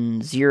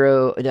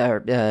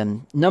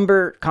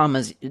 number,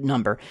 commas,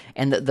 number.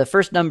 And the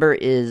first number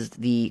is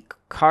the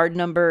card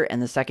number,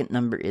 and the second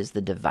number is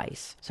the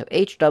device. So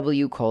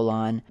HW: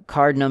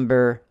 card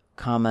number,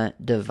 comma,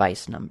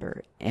 device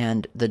number.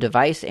 And the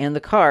device and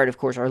the card, of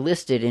course, are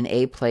listed in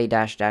a play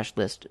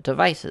 --list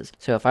devices.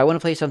 So if I want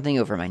to play something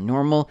over my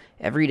normal,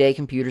 everyday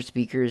computer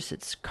speakers,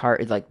 it's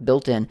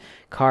built in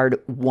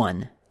card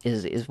 1.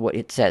 Is what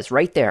it says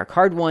right there.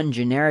 Card 1,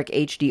 generic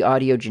HD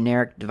audio,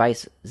 generic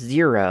device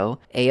 0,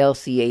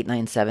 ALC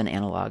 897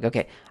 analog.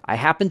 Okay, I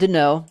happen to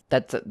know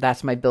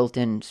that's my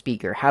built-in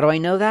speaker. How do I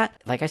know that?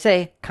 Like I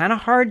say, kind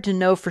of hard to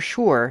know for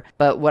sure,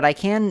 but what I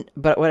do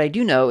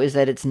know is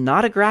that it's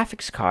not a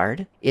graphics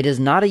card. It is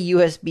not a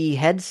USB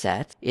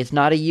headset. It's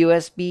not a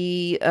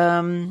USB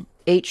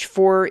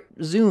H4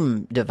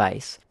 Zoom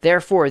device.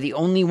 Therefore, the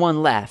only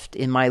one left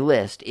in my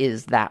list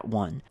is that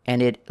one.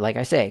 And it, like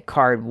I say,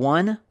 card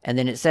 1, and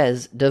then it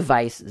says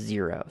device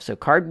 0. So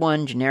card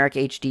 1, generic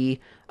HD,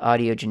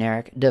 audio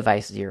generic,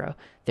 device 0.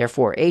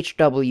 Therefore,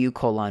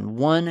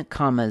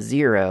 HW:1,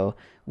 0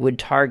 would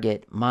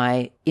target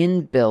my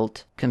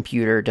inbuilt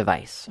computer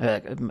device,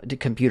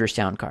 computer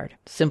sound card.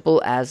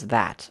 Simple as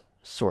that,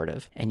 sort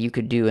of. And you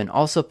could do an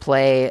ALSA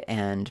play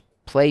and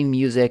play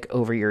music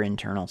over your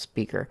internal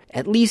speaker,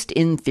 at least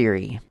in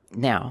theory.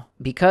 Now,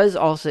 because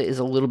ALSA is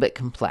a little bit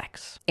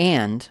complex,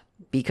 and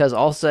because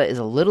ALSA is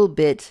a little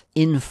bit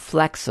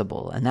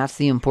inflexible, and that's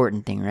the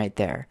important thing right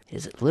there,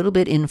 is a little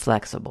bit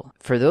inflexible.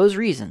 For those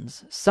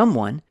reasons,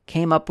 someone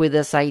came up with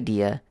this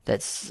idea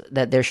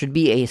that there should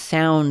be a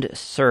sound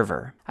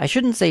server. I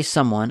shouldn't say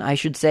someone, I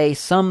should say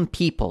some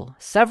people,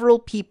 several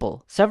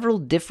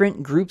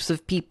different groups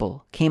of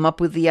people came up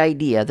with the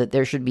idea that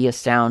there should be a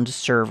sound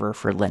server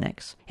for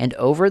Linux. And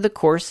over the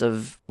course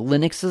of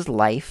Linux's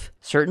life,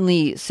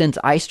 certainly since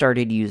I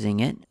started using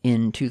it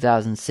in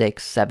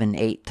 2006, 7,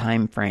 8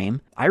 time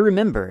frame, I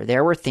remember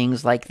there were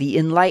things like the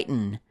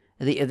Enlightenment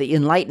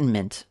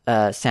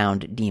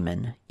sound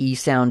daemon,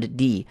 eSound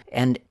D,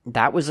 and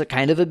that was a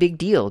kind of a big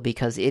deal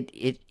because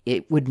it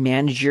would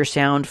manage your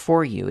sound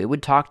for you. It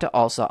would talk to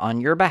ALSA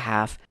on your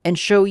behalf and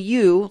show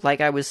you,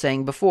 like I was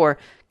saying before,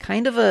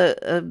 kind of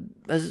a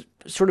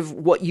sort of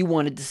what you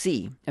wanted to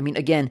see. I mean,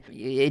 again,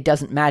 it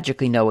doesn't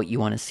magically know what you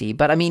want to see,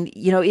 but I mean,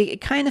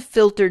 it kind of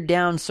filtered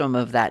down some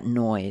of that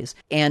noise.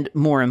 And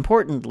more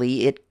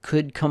importantly, it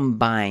could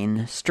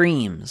combine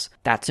streams.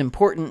 That's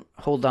important.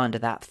 Hold on to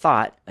that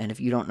thought. And if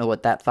you don't know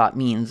what that thought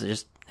means,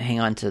 just hang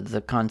on to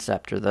the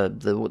concept or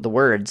the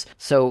words.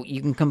 So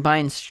you can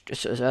combine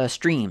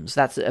streams.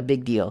 That's a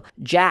big deal.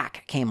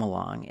 Jack came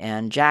along,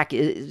 and Jack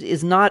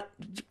is not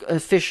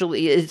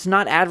officially, it's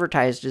not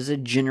advertised as a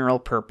general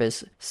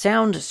purpose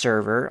sound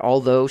server,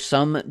 although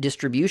some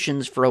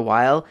distributions for a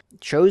while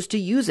chose to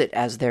use it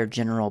as their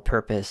general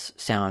purpose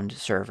sound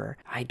server.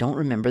 I don't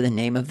remember the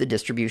name of the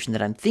distribution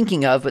that I'm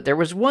thinking of, but there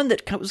was one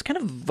that was kind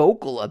of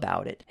vocal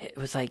about it. It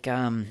was like,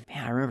 man,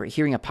 I remember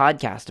hearing a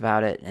podcast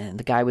about it, and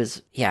the guy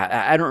was,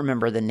 I don't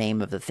remember the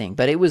name of the thing,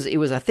 but it was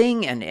a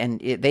thing, and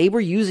they were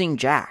using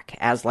Jack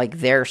as like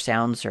their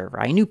sound server.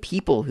 I knew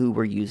people who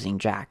were using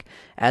Jack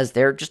as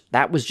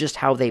that was just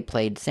how they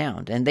played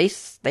sound, and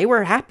they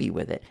were happy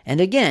with it.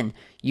 And again,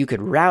 you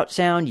could route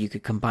sound, you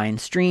could combine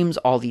streams,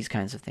 all these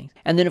kinds of things.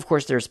 And then, of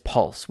course, there's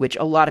Pulse, which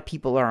a lot of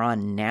people are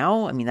on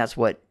now. I mean, that's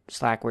what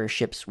Slackware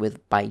ships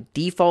with by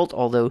default,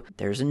 although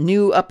there's a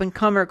new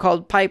up-and-comer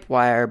called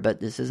Pipewire,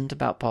 but this isn't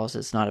about Pulse,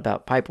 it's not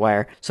about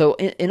Pipewire. So,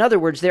 in other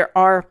words, there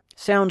are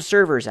sound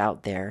servers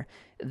out there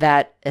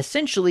that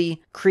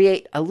essentially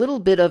create a little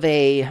bit of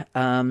a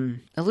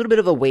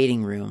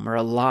waiting room or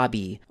a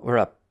lobby or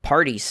a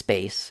party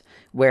space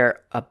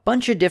where a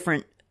bunch of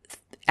different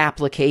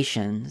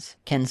applications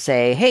can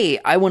say, hey,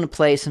 I want to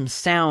play some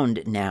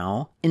sound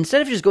now.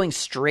 Instead of just going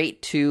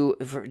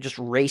just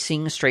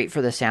racing straight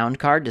for the sound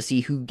card to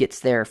see who gets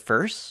there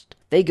first,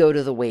 they go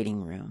to the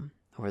waiting room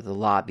or the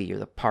lobby or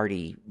the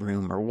party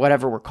room or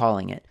whatever we're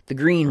calling it, the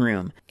green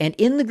room. And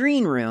in the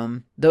green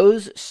room,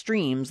 those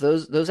streams,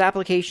 those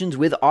applications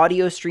with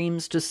audio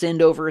streams to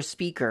send over a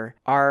speaker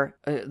are,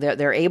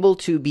 they're able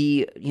to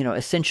be,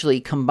 essentially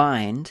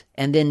combined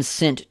and then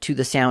sent to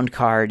the sound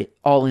card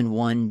all in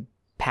one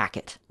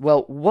packet.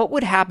 Well, what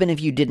would happen if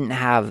you didn't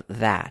have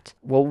that?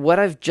 Well, what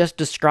I've just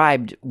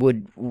described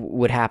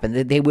would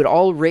happen. They would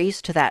all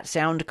race to that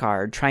sound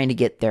card trying to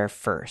get there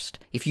first.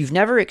 If you've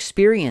never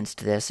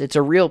experienced this, it's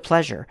a real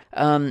pleasure.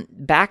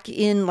 Back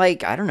in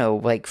 14.0,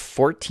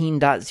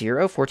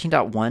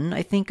 14.1,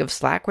 I think, of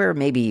Slackware,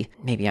 maybe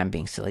I'm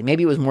being silly.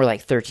 Maybe it was more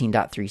like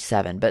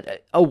 13.37,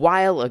 but a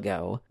while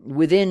ago,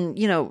 within,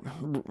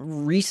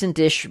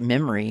 recent-ish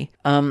memory,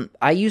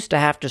 I used to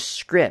have to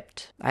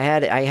script. I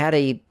had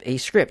a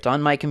script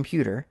on my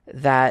computer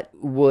that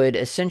would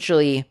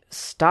essentially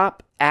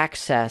stop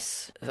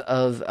access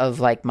of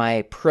like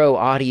my pro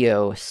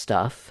audio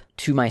stuff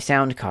to my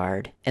sound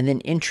card and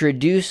then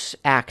introduce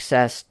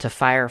access to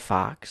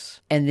Firefox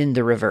and then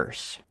the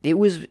reverse. It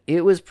was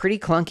pretty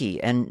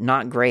clunky and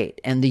not great.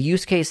 And the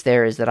use case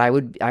there is that I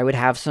would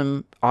have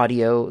some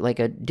audio, like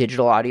a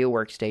digital audio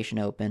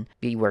workstation open,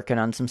 be working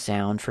on some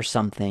sound for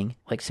something,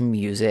 like some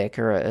music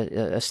or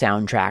a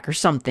soundtrack or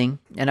something.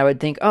 And I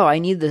would think, oh, I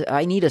need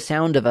a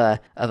sound of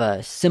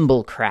a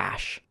cymbal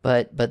crash.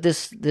 But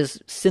this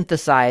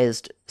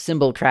synthesized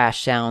cymbal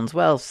crash sounds,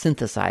 well,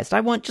 synthesized.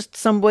 I want just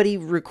somebody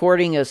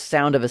recording a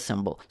sound of a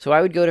cymbal. So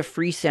I would go to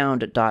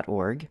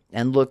freesound.org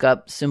and look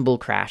up cymbal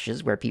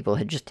crashes where people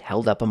had just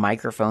held up a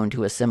microphone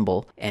to a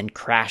cymbal and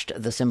crashed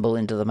the cymbal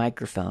into the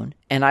microphone.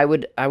 And I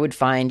would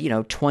find,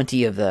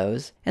 20 of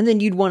those. And then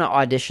you'd want to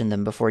audition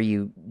them before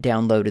you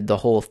downloaded the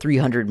whole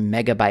 300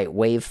 megabyte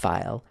WAV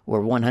file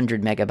or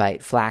 100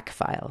 megabyte FLAC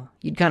file.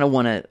 You'd kind of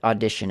want to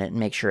audition it and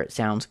make sure it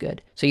sounds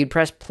good. So you'd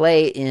press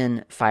play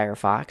in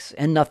Firefox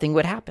and nothing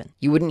would happen.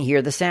 You wouldn't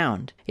hear the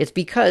sound. It's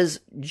because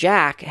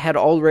Jack had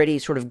already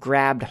sort of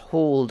grabbed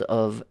hold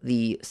of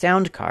the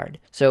sound card.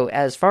 So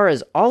as far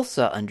as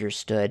ALSA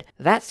understood,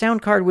 that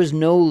sound card was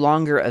no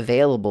longer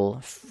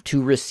available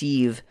to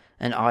receive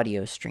an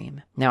audio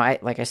stream. Now,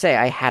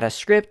 I had a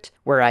script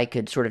where I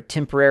could sort of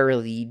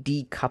temporarily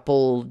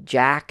decouple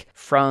Jack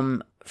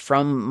from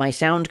my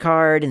sound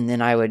card, and then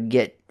I would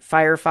get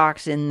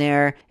Firefox in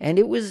there, and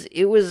it was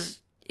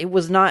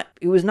not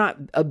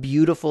a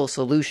beautiful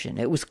solution.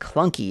 It was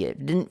clunky.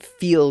 It didn't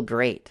feel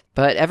great.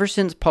 But ever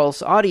since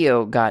Pulse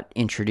Audio got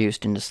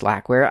introduced into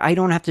Slackware, I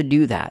don't have to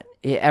do that.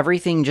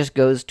 Everything just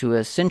goes to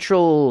a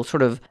central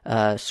sort of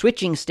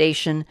switching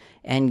station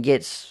and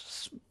gets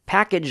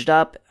packaged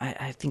up.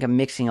 I think I'm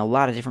mixing a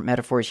lot of different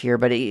metaphors here,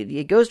 but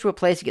it goes to a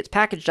place, it gets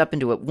packaged up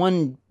into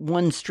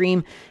one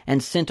stream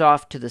and sent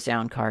off to the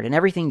sound card, and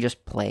everything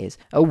just plays.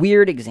 A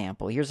weird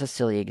example. Here's a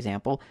silly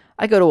example.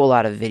 I go to a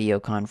lot of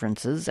video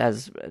conferences,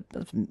 as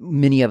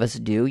many of us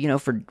do,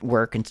 for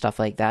work and stuff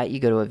like that. You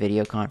go to a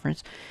video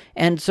conference.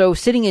 And so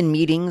sitting in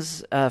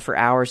meetings for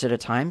hours at a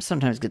time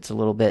sometimes gets a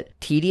little bit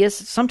tedious.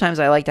 Sometimes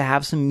I like to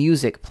have some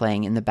music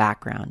playing in the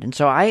background. And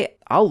so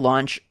I'll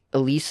launch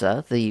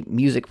ALSA, the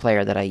music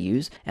player that I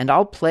use, and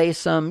I'll play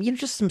some,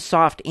 just some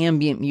soft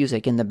ambient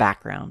music in the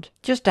background,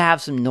 just to have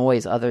some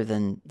noise other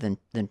than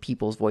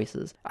people's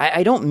voices.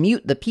 I don't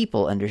mute the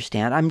people,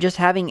 understand? I'm just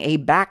having a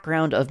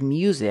background of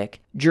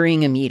music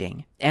during a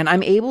meeting. And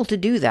I'm able to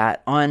do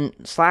that on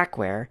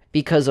Slackware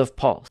because of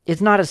Pulse. It's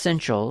not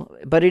essential,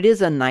 but it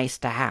is a nice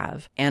to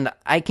have. And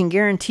I can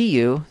guarantee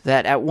you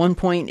that at one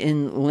point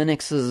in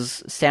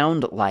Linux's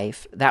sound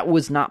life, that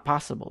was not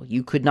possible.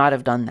 You could not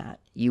have done that.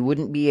 You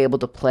wouldn't be able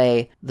to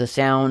play the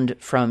sound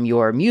from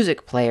your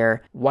music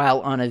player while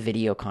on a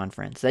video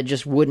conference. That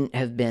just wouldn't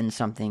have been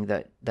something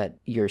that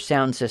your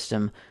sound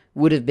system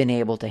would have been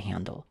able to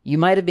handle. You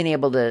might have been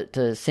able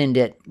to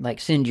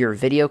send your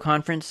video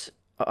conference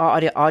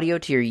audio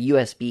to your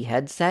USB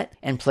headset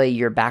and play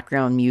your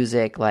background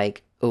music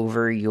like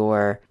over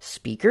your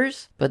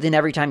speakers, but then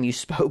every time you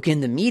spoke in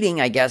the meeting,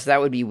 I guess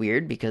that would be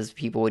weird because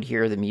people would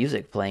hear the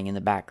music playing in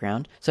the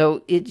background.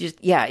 So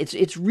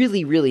it's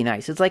really, really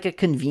nice. It's like a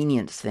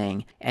convenience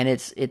thing, and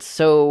it's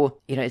so,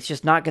 it's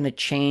just not going to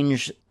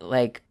change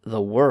like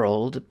the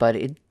world, but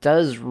it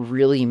does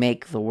really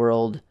make the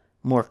world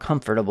more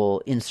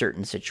comfortable in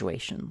certain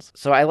situations.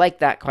 So I like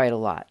that quite a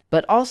lot.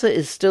 But ALSA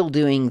is still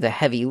doing the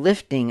heavy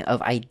lifting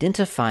of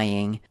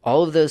identifying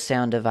all of those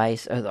sound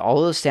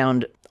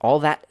all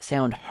that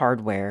sound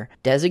hardware,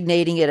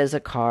 designating it as a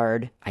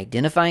card,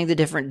 identifying the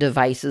different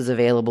devices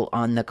available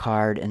on the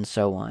card, and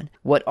so on.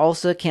 What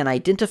ALSA can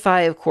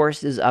identify, of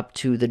course, is up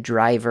to the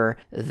driver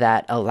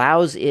that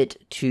allows it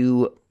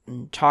to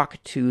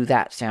talk to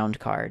that sound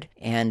card.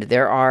 And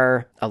there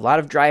are a lot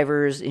of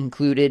drivers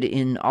included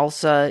in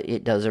ALSA.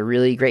 It does a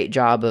really great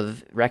job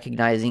of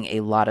recognizing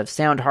a lot of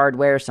sound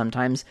hardware.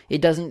 Sometimes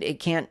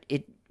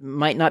it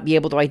might not be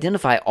able to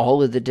identify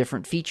all of the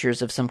different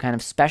features of some kind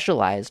of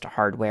specialized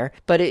hardware,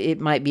 but it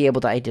might be able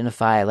to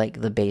identify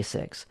like the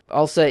basics.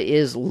 ALSA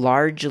is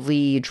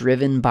largely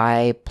driven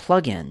by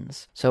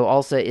plugins. So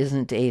ALSA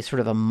isn't a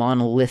sort of a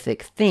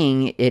monolithic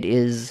thing. It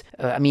is,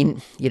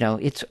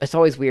 it's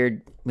always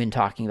weird when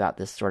talking about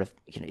this sort of,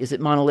 is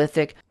it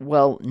monolithic?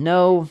 Well,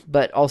 no,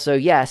 but also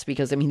yes,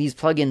 because these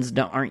plugins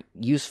aren't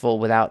useful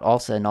without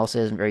ALSA, and ALSA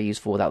isn't very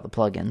useful without the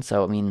plugin.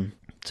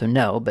 So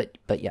no, but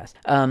yes.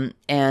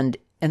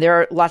 And there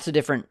are lots of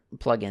different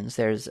plugins.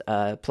 There's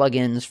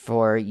plugins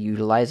for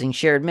utilizing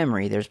shared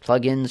memory. There's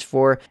plugins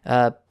for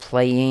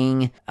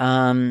playing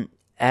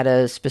at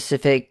a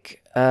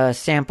specific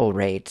sample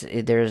rate.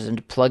 There's a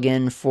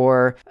plugin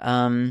for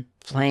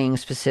playing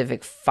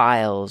specific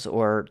files,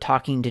 or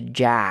talking to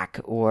Jack,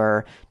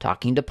 or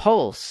talking to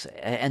Pulse,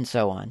 and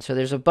so on. So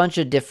there's a bunch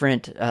of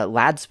different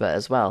LADSPA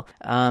as well.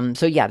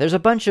 There's a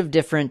bunch of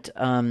different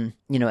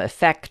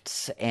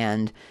effects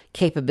and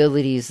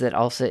capabilities that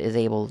ALSA is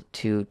able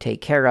to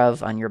take care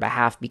of on your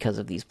behalf because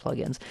of these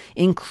plugins,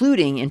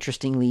 including,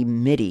 interestingly,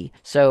 MIDI.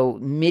 So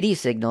MIDI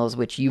signals,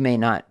 which you may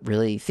not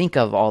really think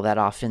of all that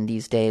often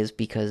these days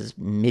because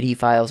MIDI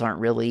files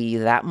aren't really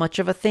that much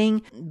of a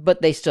thing,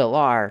 but they still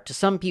are to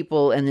some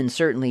people, and then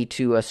certainly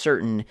to a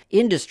certain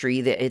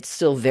industry that it's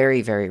still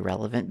very, very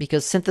relevant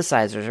because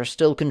synthesizers are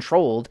still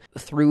controlled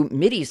through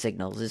MIDI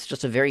signals. It's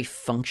just a very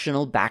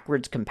functional,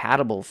 backwards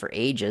compatible for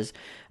ages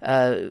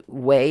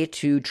way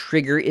to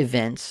trigger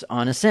events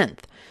on a synth.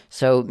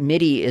 So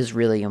MIDI is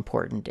really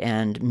important,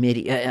 and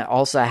MIDI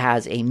also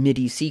has a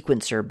MIDI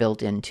sequencer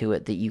built into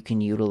it that you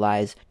can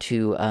utilize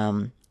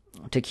to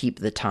keep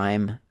the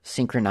time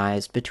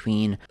synchronized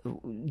between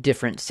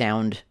different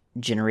sound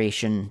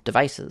generation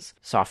devices,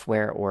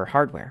 software or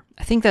hardware.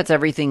 I think that's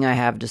everything I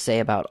have to say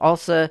about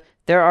ALSA.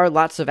 There are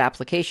lots of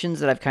applications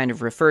that I've kind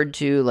of referred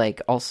to,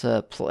 like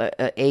ALSA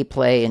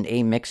A-Play and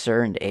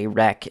A-Mixer and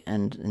A-Rec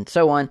and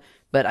so on,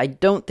 but I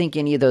don't think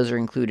any of those are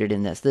included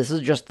in this. This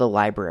is just the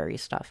library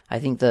stuff. I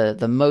think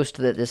the most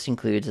that this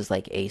includes is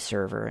like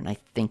A-Server, and I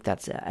think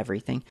that's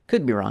everything.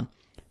 Could be wrong.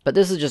 But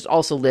this is just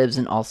ALSA libs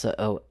and ALSA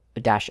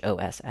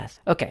OSS.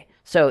 Okay,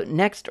 so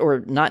next,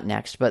 or not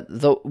next, but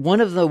one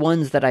of the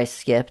ones that I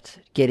skipped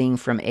getting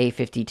from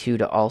A52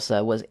 to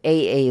ALSA was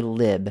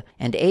aalib.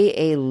 And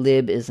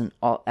aalib is an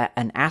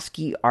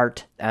ASCII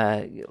art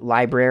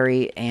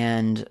library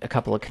and a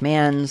couple of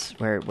commands.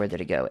 Where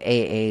did it go?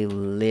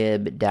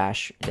 aalib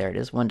there it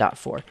is,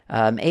 1.4.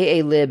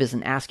 aalib is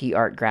an ASCII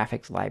art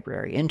graphics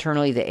library.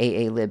 Internally, the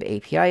aalib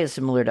API is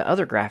similar to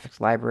other graphics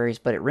libraries,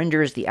 but it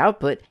renders the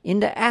output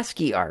into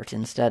ASCII art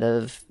instead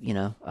of,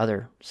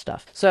 other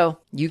stuff. So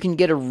you can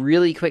get a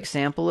really quick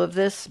sample of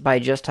this by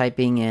just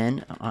typing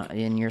in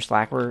your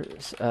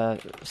Slackware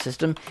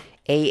system,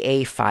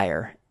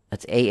 AAFire.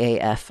 That's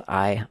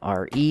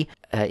AAFIRE.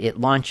 It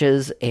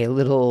launches a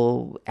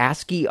little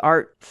ASCII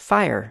art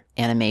fire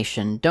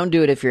animation. Don't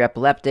do it if you're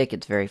epileptic.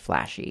 It's very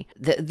flashy.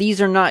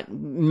 These are not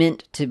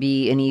meant to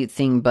be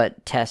anything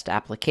but test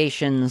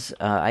applications.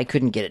 I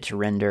couldn't get it to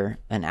render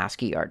an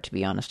ASCII art, to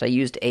be honest. I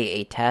used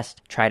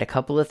AA-test, tried a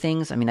couple of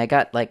things. I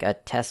got like a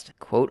test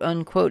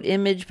quote-unquote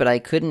image, but I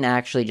couldn't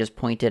actually just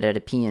point it at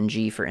a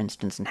PNG, for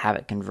instance, and have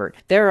it convert.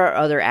 There are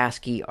other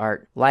ASCII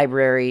art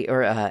library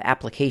or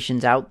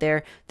applications out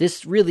there.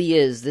 This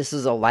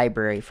is a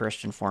library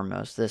first and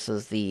foremost.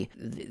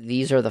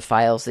 These are the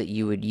files that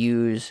you would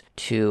use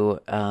to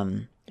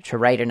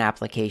write an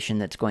application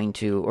that's going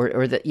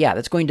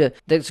to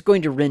that's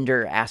going to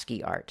render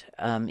ASCII art.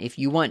 If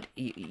you want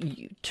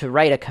to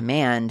write a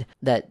command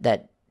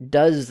that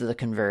does the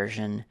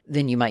conversion,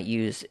 then you might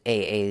use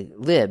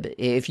aalib.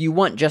 If you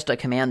want just a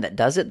command that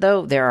does it,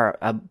 though, there are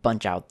a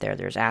bunch out there.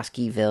 There's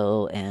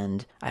ASCIIville,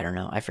 and I don't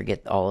know, I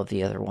forget all of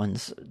the other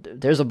ones.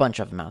 There's a bunch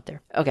of them out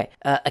there. Okay,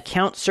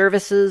 account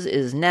services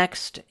is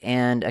next,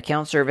 and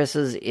account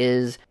services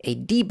is a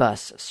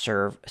dbus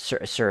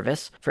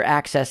service for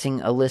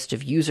accessing a list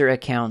of user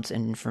accounts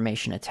and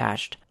information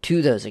attached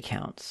to those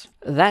accounts.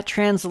 That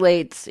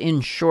translates,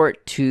 in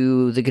short,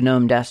 to the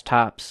GNOME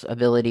desktop's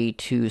ability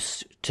to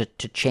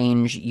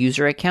change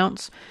user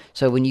accounts.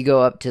 So when you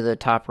go up to the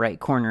top right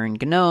corner in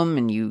GNOME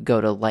and you go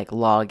to like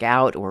log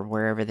out or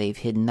wherever they've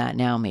hidden that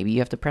now, maybe you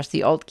have to press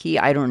the Alt key,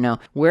 I don't know.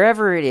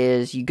 Wherever it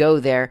is, you go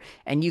there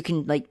and you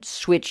can like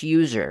switch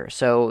user.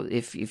 So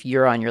if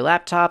you're on your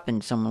laptop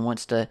and someone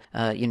wants to,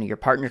 your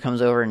partner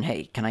comes over and,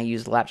 hey, can I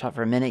use the laptop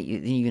for a minute?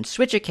 Then you can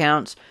switch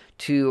accounts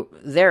to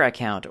their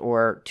account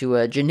or to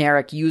a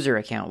generic user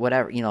account,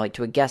 whatever, like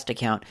to a guest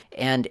account.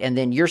 And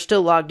then you're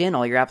still logged in.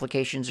 All your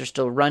applications are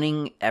still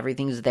running.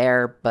 Everything's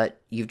there,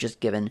 but you've just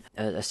given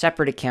a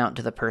separate account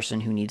to the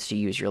person who needs to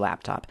use your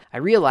laptop. I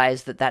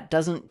realize that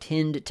doesn't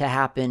tend to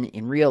happen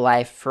in real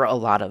life for a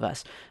lot of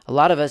us. A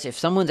lot of us, if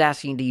someone's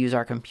asking to use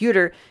our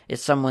computer,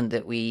 it's someone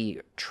that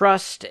we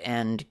trust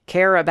and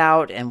care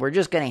about, and we're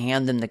just going to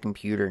hand them the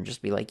computer and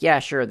just be like, yeah,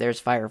 sure,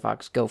 there's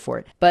Firefox, go for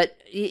it. But,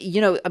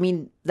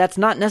 that's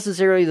not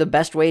necessarily the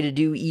best way to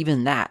do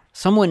even that.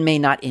 Someone may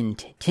not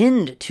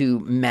intend to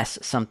mess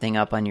something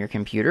up on your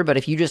computer, but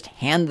if you just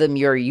hand them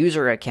your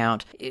user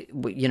account,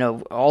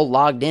 all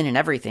logged in and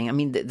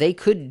everything, they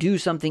could do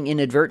something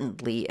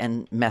inadvertently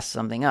and mess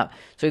something up.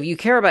 So if you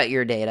care about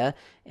your data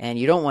and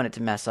you don't want it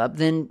to mess up,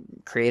 then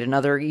create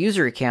another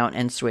user account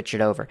and switch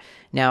it over.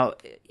 Now,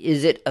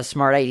 is it a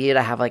smart idea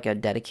to have like a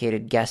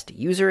dedicated guest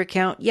user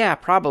account? Yeah,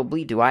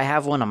 probably. Do I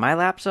have one on my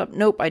laptop?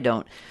 Nope, I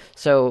don't.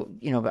 So,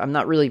 I'm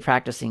not really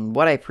practicing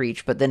what I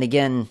preach, but then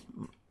again,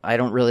 I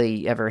don't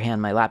really ever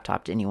hand my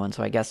laptop to anyone,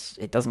 so I guess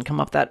it doesn't come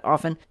up that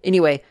often.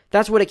 Anyway,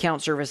 that's what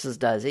account services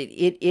does.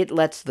 It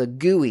lets the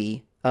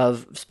GUI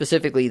of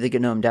specifically the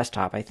GNOME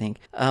desktop, I think,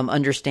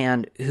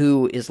 understand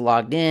who is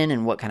logged in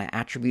and what kind of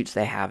attributes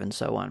they have and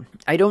so on.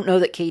 I don't know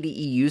that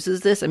KDE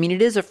uses this.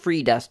 It is a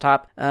free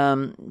desktop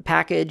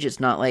package. It's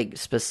not like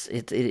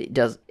it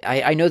does.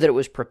 I know that it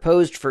was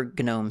proposed for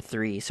GNOME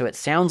 3, so it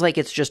sounds like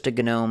it's just a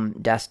GNOME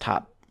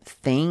desktop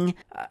thing.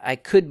 I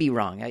could be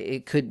wrong.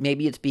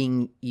 Maybe it's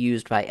being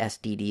used by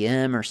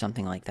SDDM or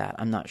something like that.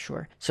 I'm not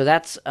sure. So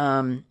that's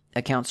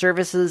account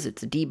services.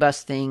 It's a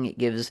dbus thing. It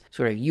gives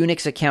sort of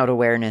Unix account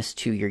awareness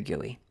to your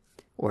GUI,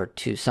 or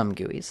to some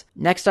GUIs.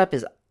 Next up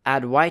is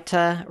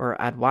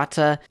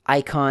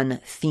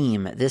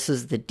adwaita-icon-theme. This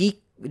is the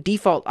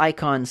default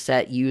icon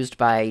set used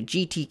by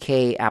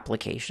GTK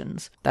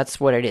applications.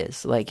 That's what it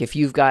is. Like if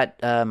you've got,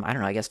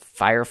 I guess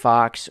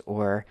Firefox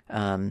or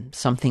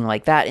something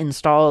like that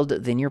installed,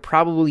 then you're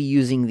probably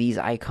using these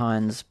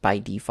icons by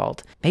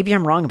default. Maybe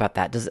I'm wrong about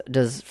that.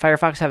 Does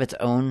Firefox have its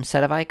own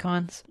set of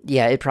icons?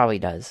 Yeah, it probably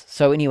does.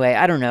 So anyway,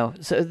 I don't know.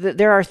 So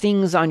there are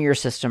things on your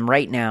system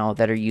right now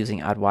that are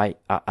using Adwaita,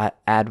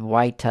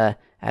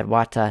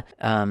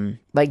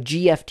 like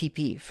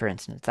GFTP, for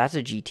instance. That's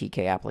a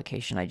GTK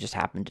application. I just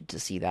happened to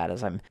see that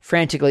as I'm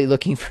frantically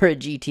looking for a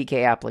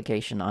GTK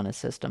application on my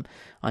system.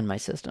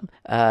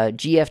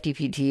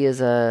 GFTPT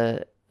is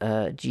a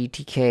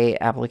GTK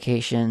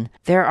application.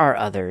 There are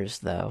others,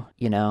 though,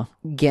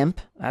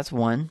 GIMP, that's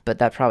one, but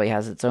that probably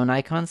has its own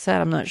icon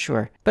set. I'm not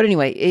sure. But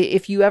anyway,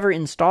 if you ever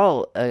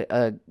install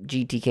a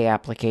GTK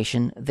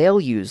application,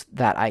 they'll use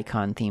that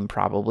icon theme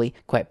probably,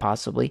 quite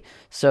possibly.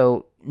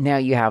 So now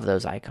you have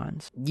those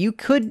icons. You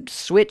could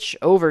switch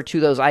over to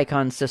those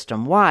icons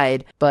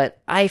system-wide, but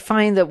I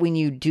find that when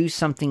you do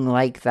something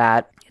like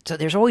that, so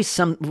there's always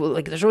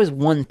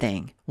one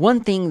thing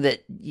that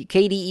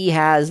KDE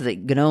has that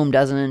GNOME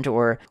doesn't,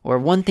 or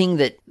one thing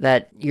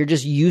that you're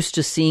just used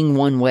to seeing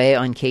one way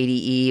on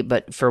KDE,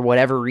 but for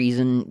whatever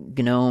reason,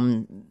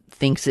 GNOME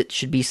thinks it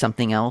should be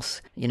something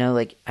else.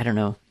 I don't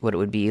know what it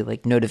would be,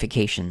 like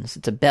notifications.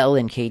 It's a bell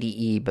in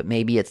KDE, but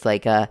maybe it's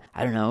like a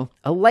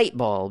light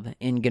bulb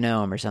in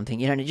GNOME or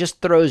something, and it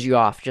just throws you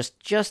off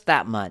just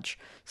that much.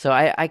 So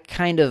I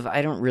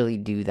don't really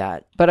do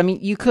that. But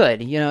you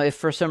could, if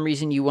for some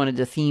reason you wanted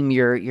to theme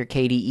your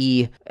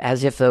KDE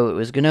as if though it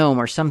was GNOME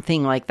or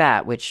something like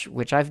that, which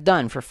I've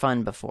done for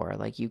fun before.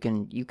 Like you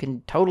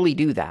can totally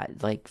do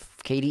that. Like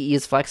KDE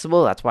is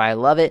flexible. That's why I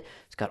love it.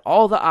 It's got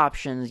all the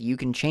options. You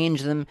can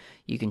change them.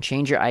 You can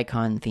change your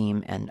icon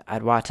theme, and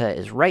Adwaita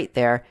is right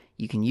there.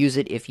 You can use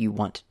it if you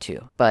want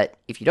to. But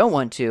if you don't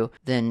want to,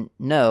 then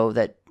know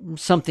that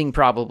something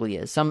probably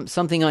is.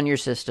 Something on your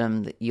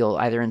system that you'll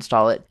either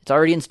install it. It's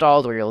already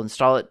installed, or you'll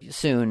install it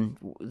soon.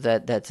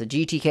 That's a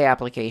GTK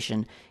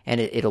application, and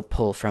it'll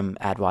pull from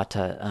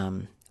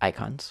Adwaita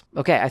icons.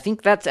 Okay, I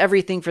think that's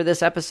everything for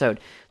this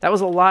episode. That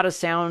was a lot of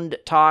sound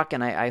talk,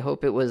 and I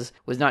hope it was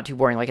not too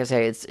boring. Like I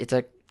say, it's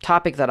a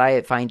topic that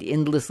I find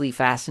endlessly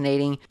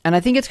fascinating. And I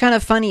think it's kind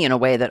of funny in a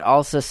way that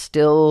ALSA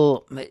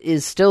still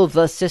is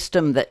the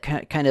system that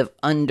kind of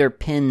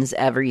underpins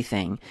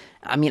everything.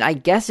 I mean, I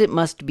guess it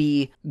must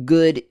be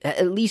good,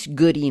 at least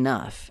good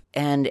enough.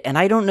 And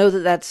I don't know that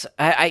that's,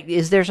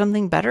 is there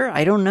something better?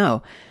 I don't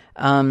know.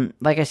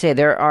 Like I say,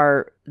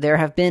 there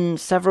have been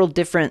several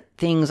different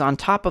things on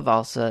top of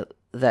ALSA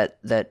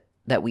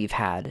that we've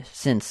had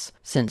since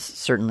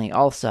certainly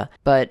ALSA,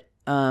 but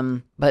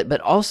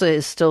ALSA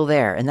is still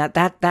there, and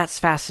that's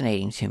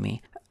fascinating to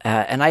me.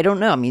 And I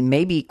don't know. I mean,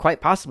 maybe quite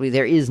possibly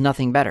there is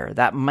nothing better.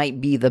 That might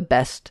be the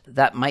best.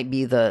 That might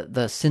be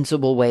the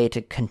sensible way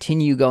to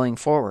continue going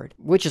forward,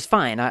 which is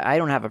fine. I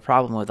don't have a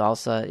problem with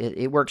ALSA.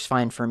 It works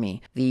fine for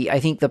me. I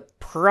think the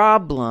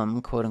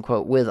problem, quote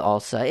unquote, with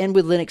ALSA and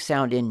with Linux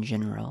Sound in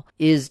general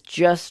is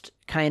just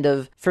kind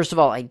of, first of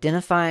all,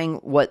 identifying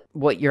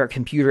what your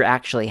computer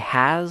actually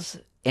has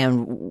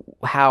and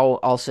how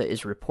ALSA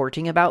is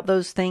reporting about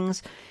those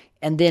things.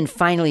 And then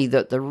finally,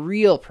 the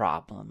real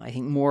problem, I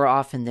think more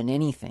often than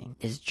anything,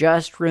 is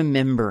just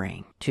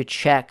remembering to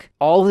check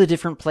all the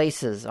different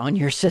places on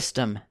your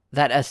system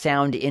that a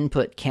sound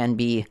input can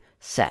be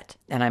set.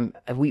 And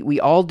we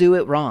all do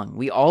it wrong.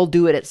 We all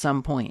do it at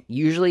some point.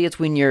 Usually it's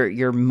when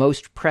you're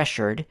most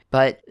pressured,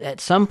 but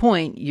at some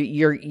point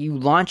you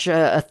launch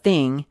a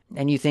thing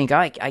and you think,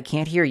 I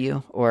can't hear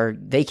you, or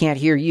they can't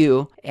hear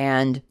you,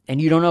 and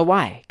you don't know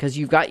why, because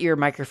you've got your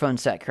microphone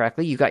set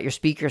correctly, you've got your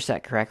speaker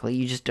set correctly,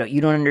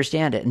 you don't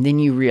understand it, and then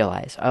you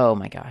realize, oh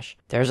my gosh,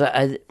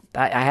 I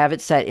have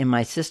it set in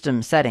my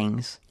system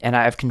settings, and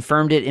I've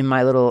confirmed it in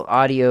my little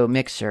audio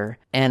mixer,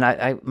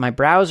 and my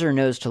browser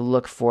knows to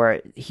look for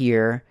it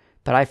here,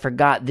 but I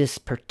forgot this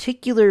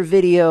particular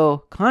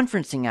video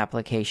conferencing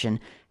application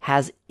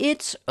has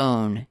its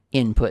own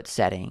input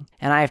setting,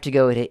 and I have to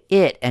go to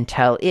it and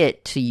tell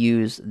it to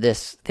use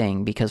this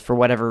thing because for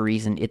whatever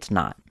reason it's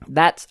not.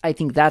 I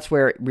think that's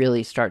where it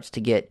really starts to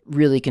get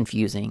really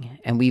confusing,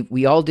 and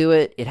we all do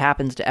it. It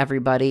happens to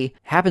everybody. It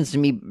happens to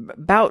me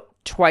about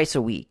twice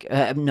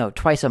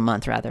a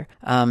month rather,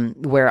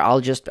 where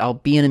I'll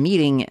be in a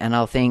meeting and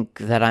I'll think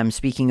that I'm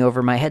speaking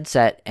over my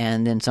headset,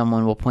 and then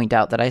someone will point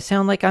out that I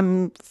sound like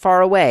I'm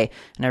far away,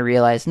 and I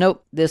realize,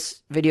 nope,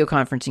 this video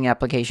conferencing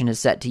application is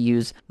set to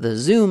use the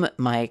Zoom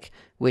mic,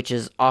 which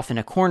is off in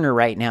a corner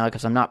right now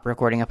because I'm not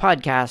recording a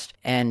podcast,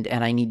 and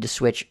I need to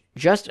switch.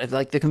 Just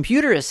like the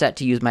computer is set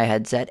to use my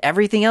headset,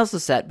 everything else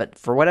is set, but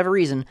for whatever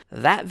reason,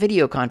 that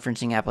video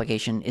conferencing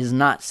application is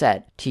not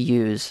set to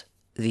use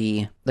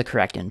the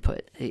correct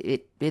input.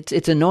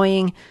 It's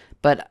annoying,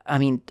 but I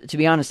mean, to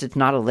be honest, it's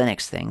not a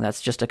Linux thing.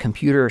 That's just a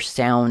computer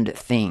sound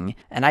thing.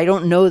 And I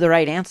don't know the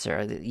right answer.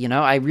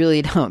 I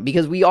really don't,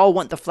 because we all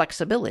want the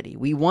flexibility.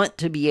 We want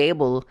to be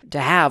able to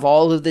have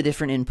all of the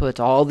different inputs,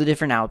 all the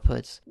different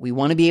outputs. We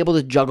want to be able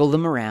to juggle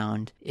them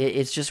around.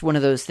 It's just one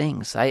of those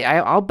things.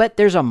 I'll bet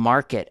there's a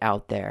market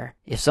out there,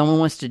 if someone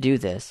wants to do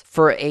this,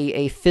 for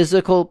a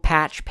physical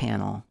patch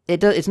panel.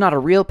 It's not a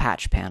real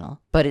patch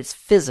panel, but it's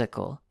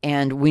physical.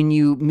 And when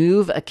you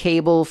move a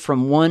cable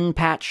from one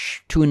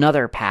patch to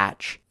another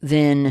patch,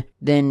 then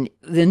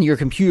your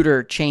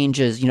computer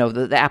changes,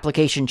 the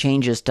application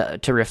changes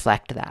to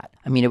reflect that.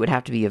 I mean, it would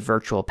have to be a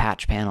virtual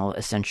patch panel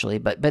essentially,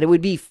 but it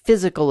would be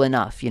physical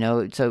enough,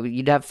 so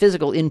you'd have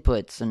physical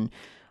inputs and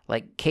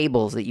like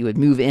cables that you would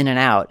move in and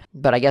out,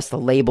 but I guess the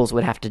labels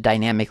would have to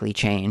dynamically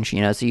change,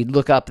 so you'd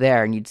look up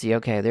there and you'd see,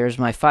 okay, there's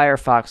my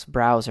Firefox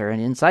browser,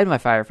 and inside my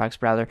Firefox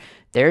browser,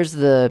 there's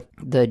the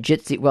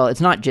Jitsi. Well,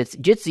 it's not Jitsi.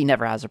 Jitsi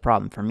never has a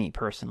problem for me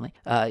personally.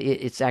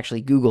 It's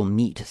actually Google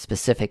Meet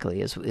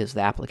specifically is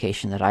the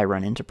application that I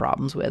run into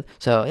problems with.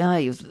 So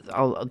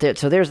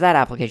so there's that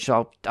application.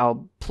 So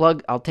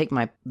I'll take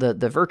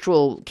the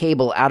virtual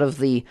cable out of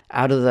the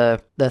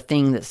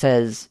thing that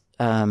says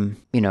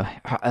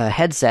a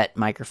headset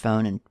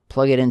microphone and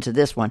plug it into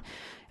this one,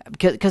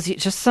 because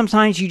just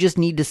sometimes you just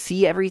need to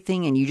see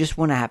everything and you just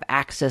want to have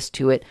access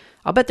to it.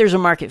 I'll bet there's a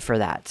market for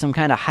that, some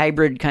kind of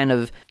hybrid kind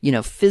of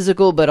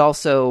physical, but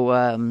also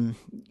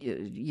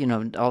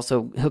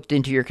also hooked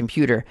into your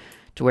computer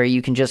to where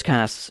you can just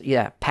kind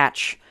of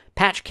patch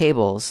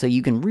cables so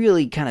you can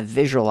really kind of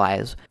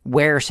visualize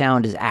where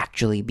sound is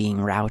actually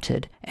being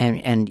routed,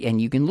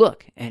 and you can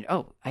look and,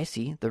 oh, I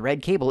see the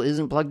red cable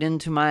isn't plugged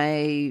into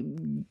my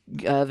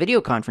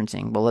video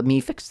conferencing. Well, let me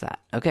fix that.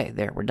 Okay,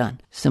 there, we're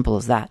done. Simple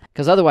as that.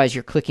 Because otherwise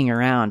you're clicking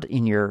around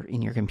in your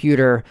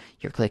computer,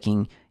 you're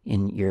clicking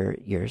in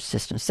your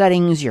system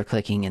settings, you're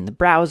clicking in the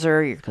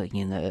browser, you're clicking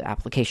in the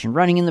application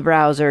running in the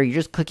browser, you're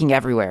just clicking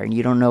everywhere and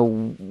you don't know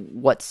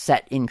what's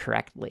set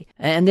incorrectly.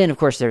 And then, of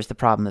course, there's the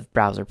problem of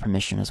browser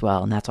permission as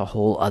well, and that's a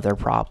whole other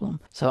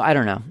problem. So I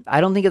don't know. I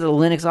don't think it's a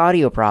Linux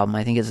audio problem.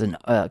 I think it's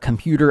a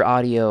computer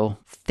audio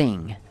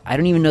thing. I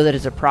don't even know that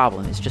it's a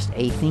problem. It's just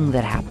a thing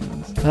that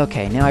happens.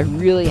 Okay, now I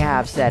really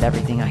have said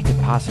everything I could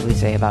possibly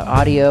say about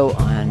audio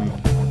on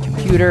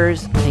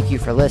computers. Thank you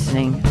for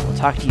listening. We'll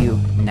talk to you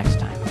next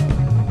time.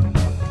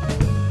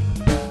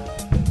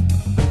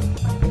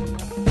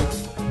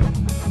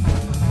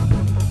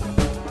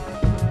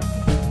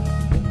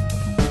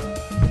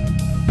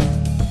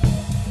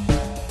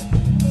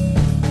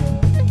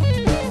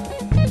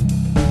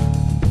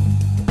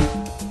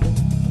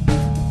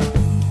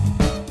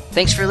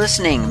 Thanks for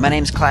listening. My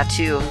name's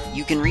Klaatu.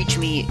 You can reach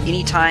me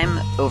anytime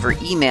over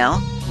email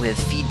with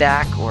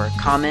feedback or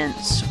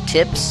comments,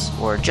 tips,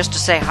 or just to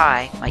say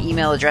hi. My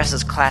email address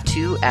is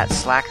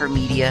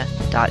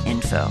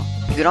klaatu@slackermedia.info.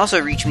 You can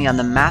also reach me on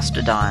the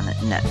Mastodon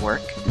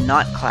network,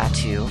 not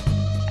Klaatu,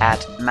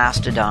 at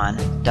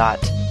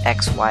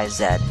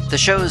mastodon.xyz. The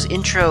show's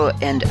intro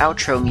and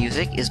outro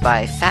music is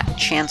by Fat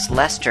Chance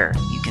Lester.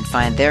 You can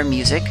find their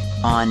music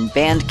on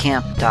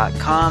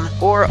bandcamp.com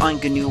or on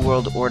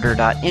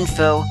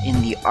GNUWorldOrder.info.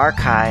 In the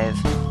archive,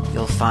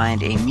 you'll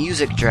find a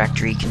music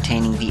directory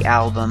containing the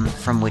album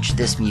from which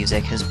this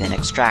music has been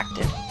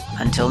extracted.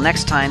 Until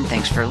next time,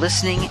 thanks for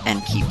listening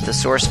and keep the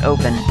source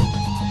open.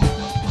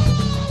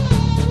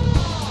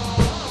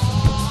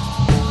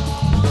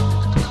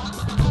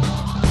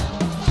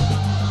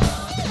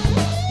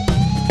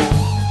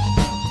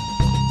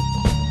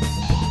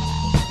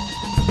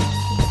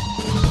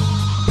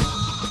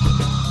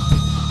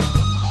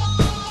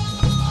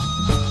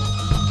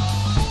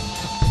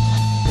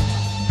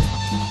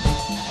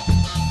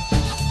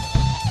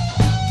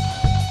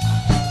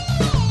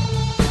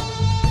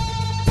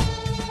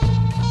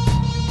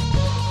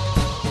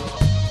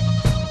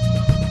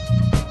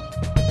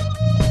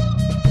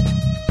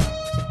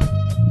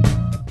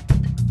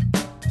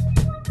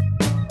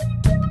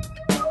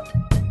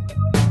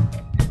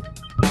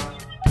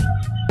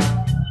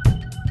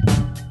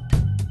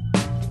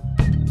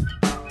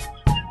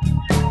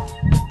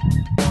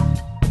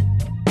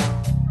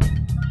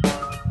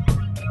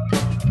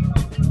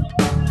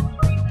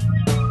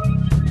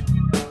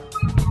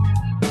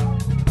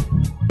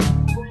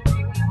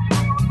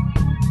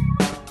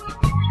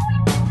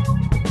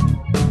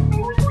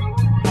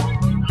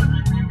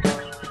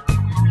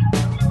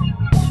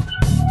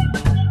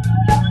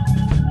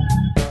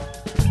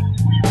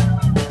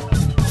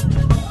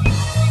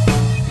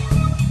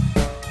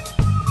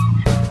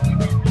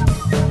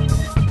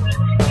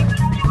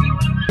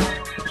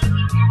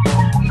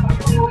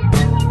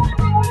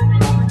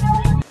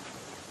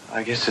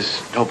 I guess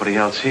there's nobody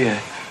else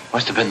here.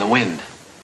 Must have been the wind.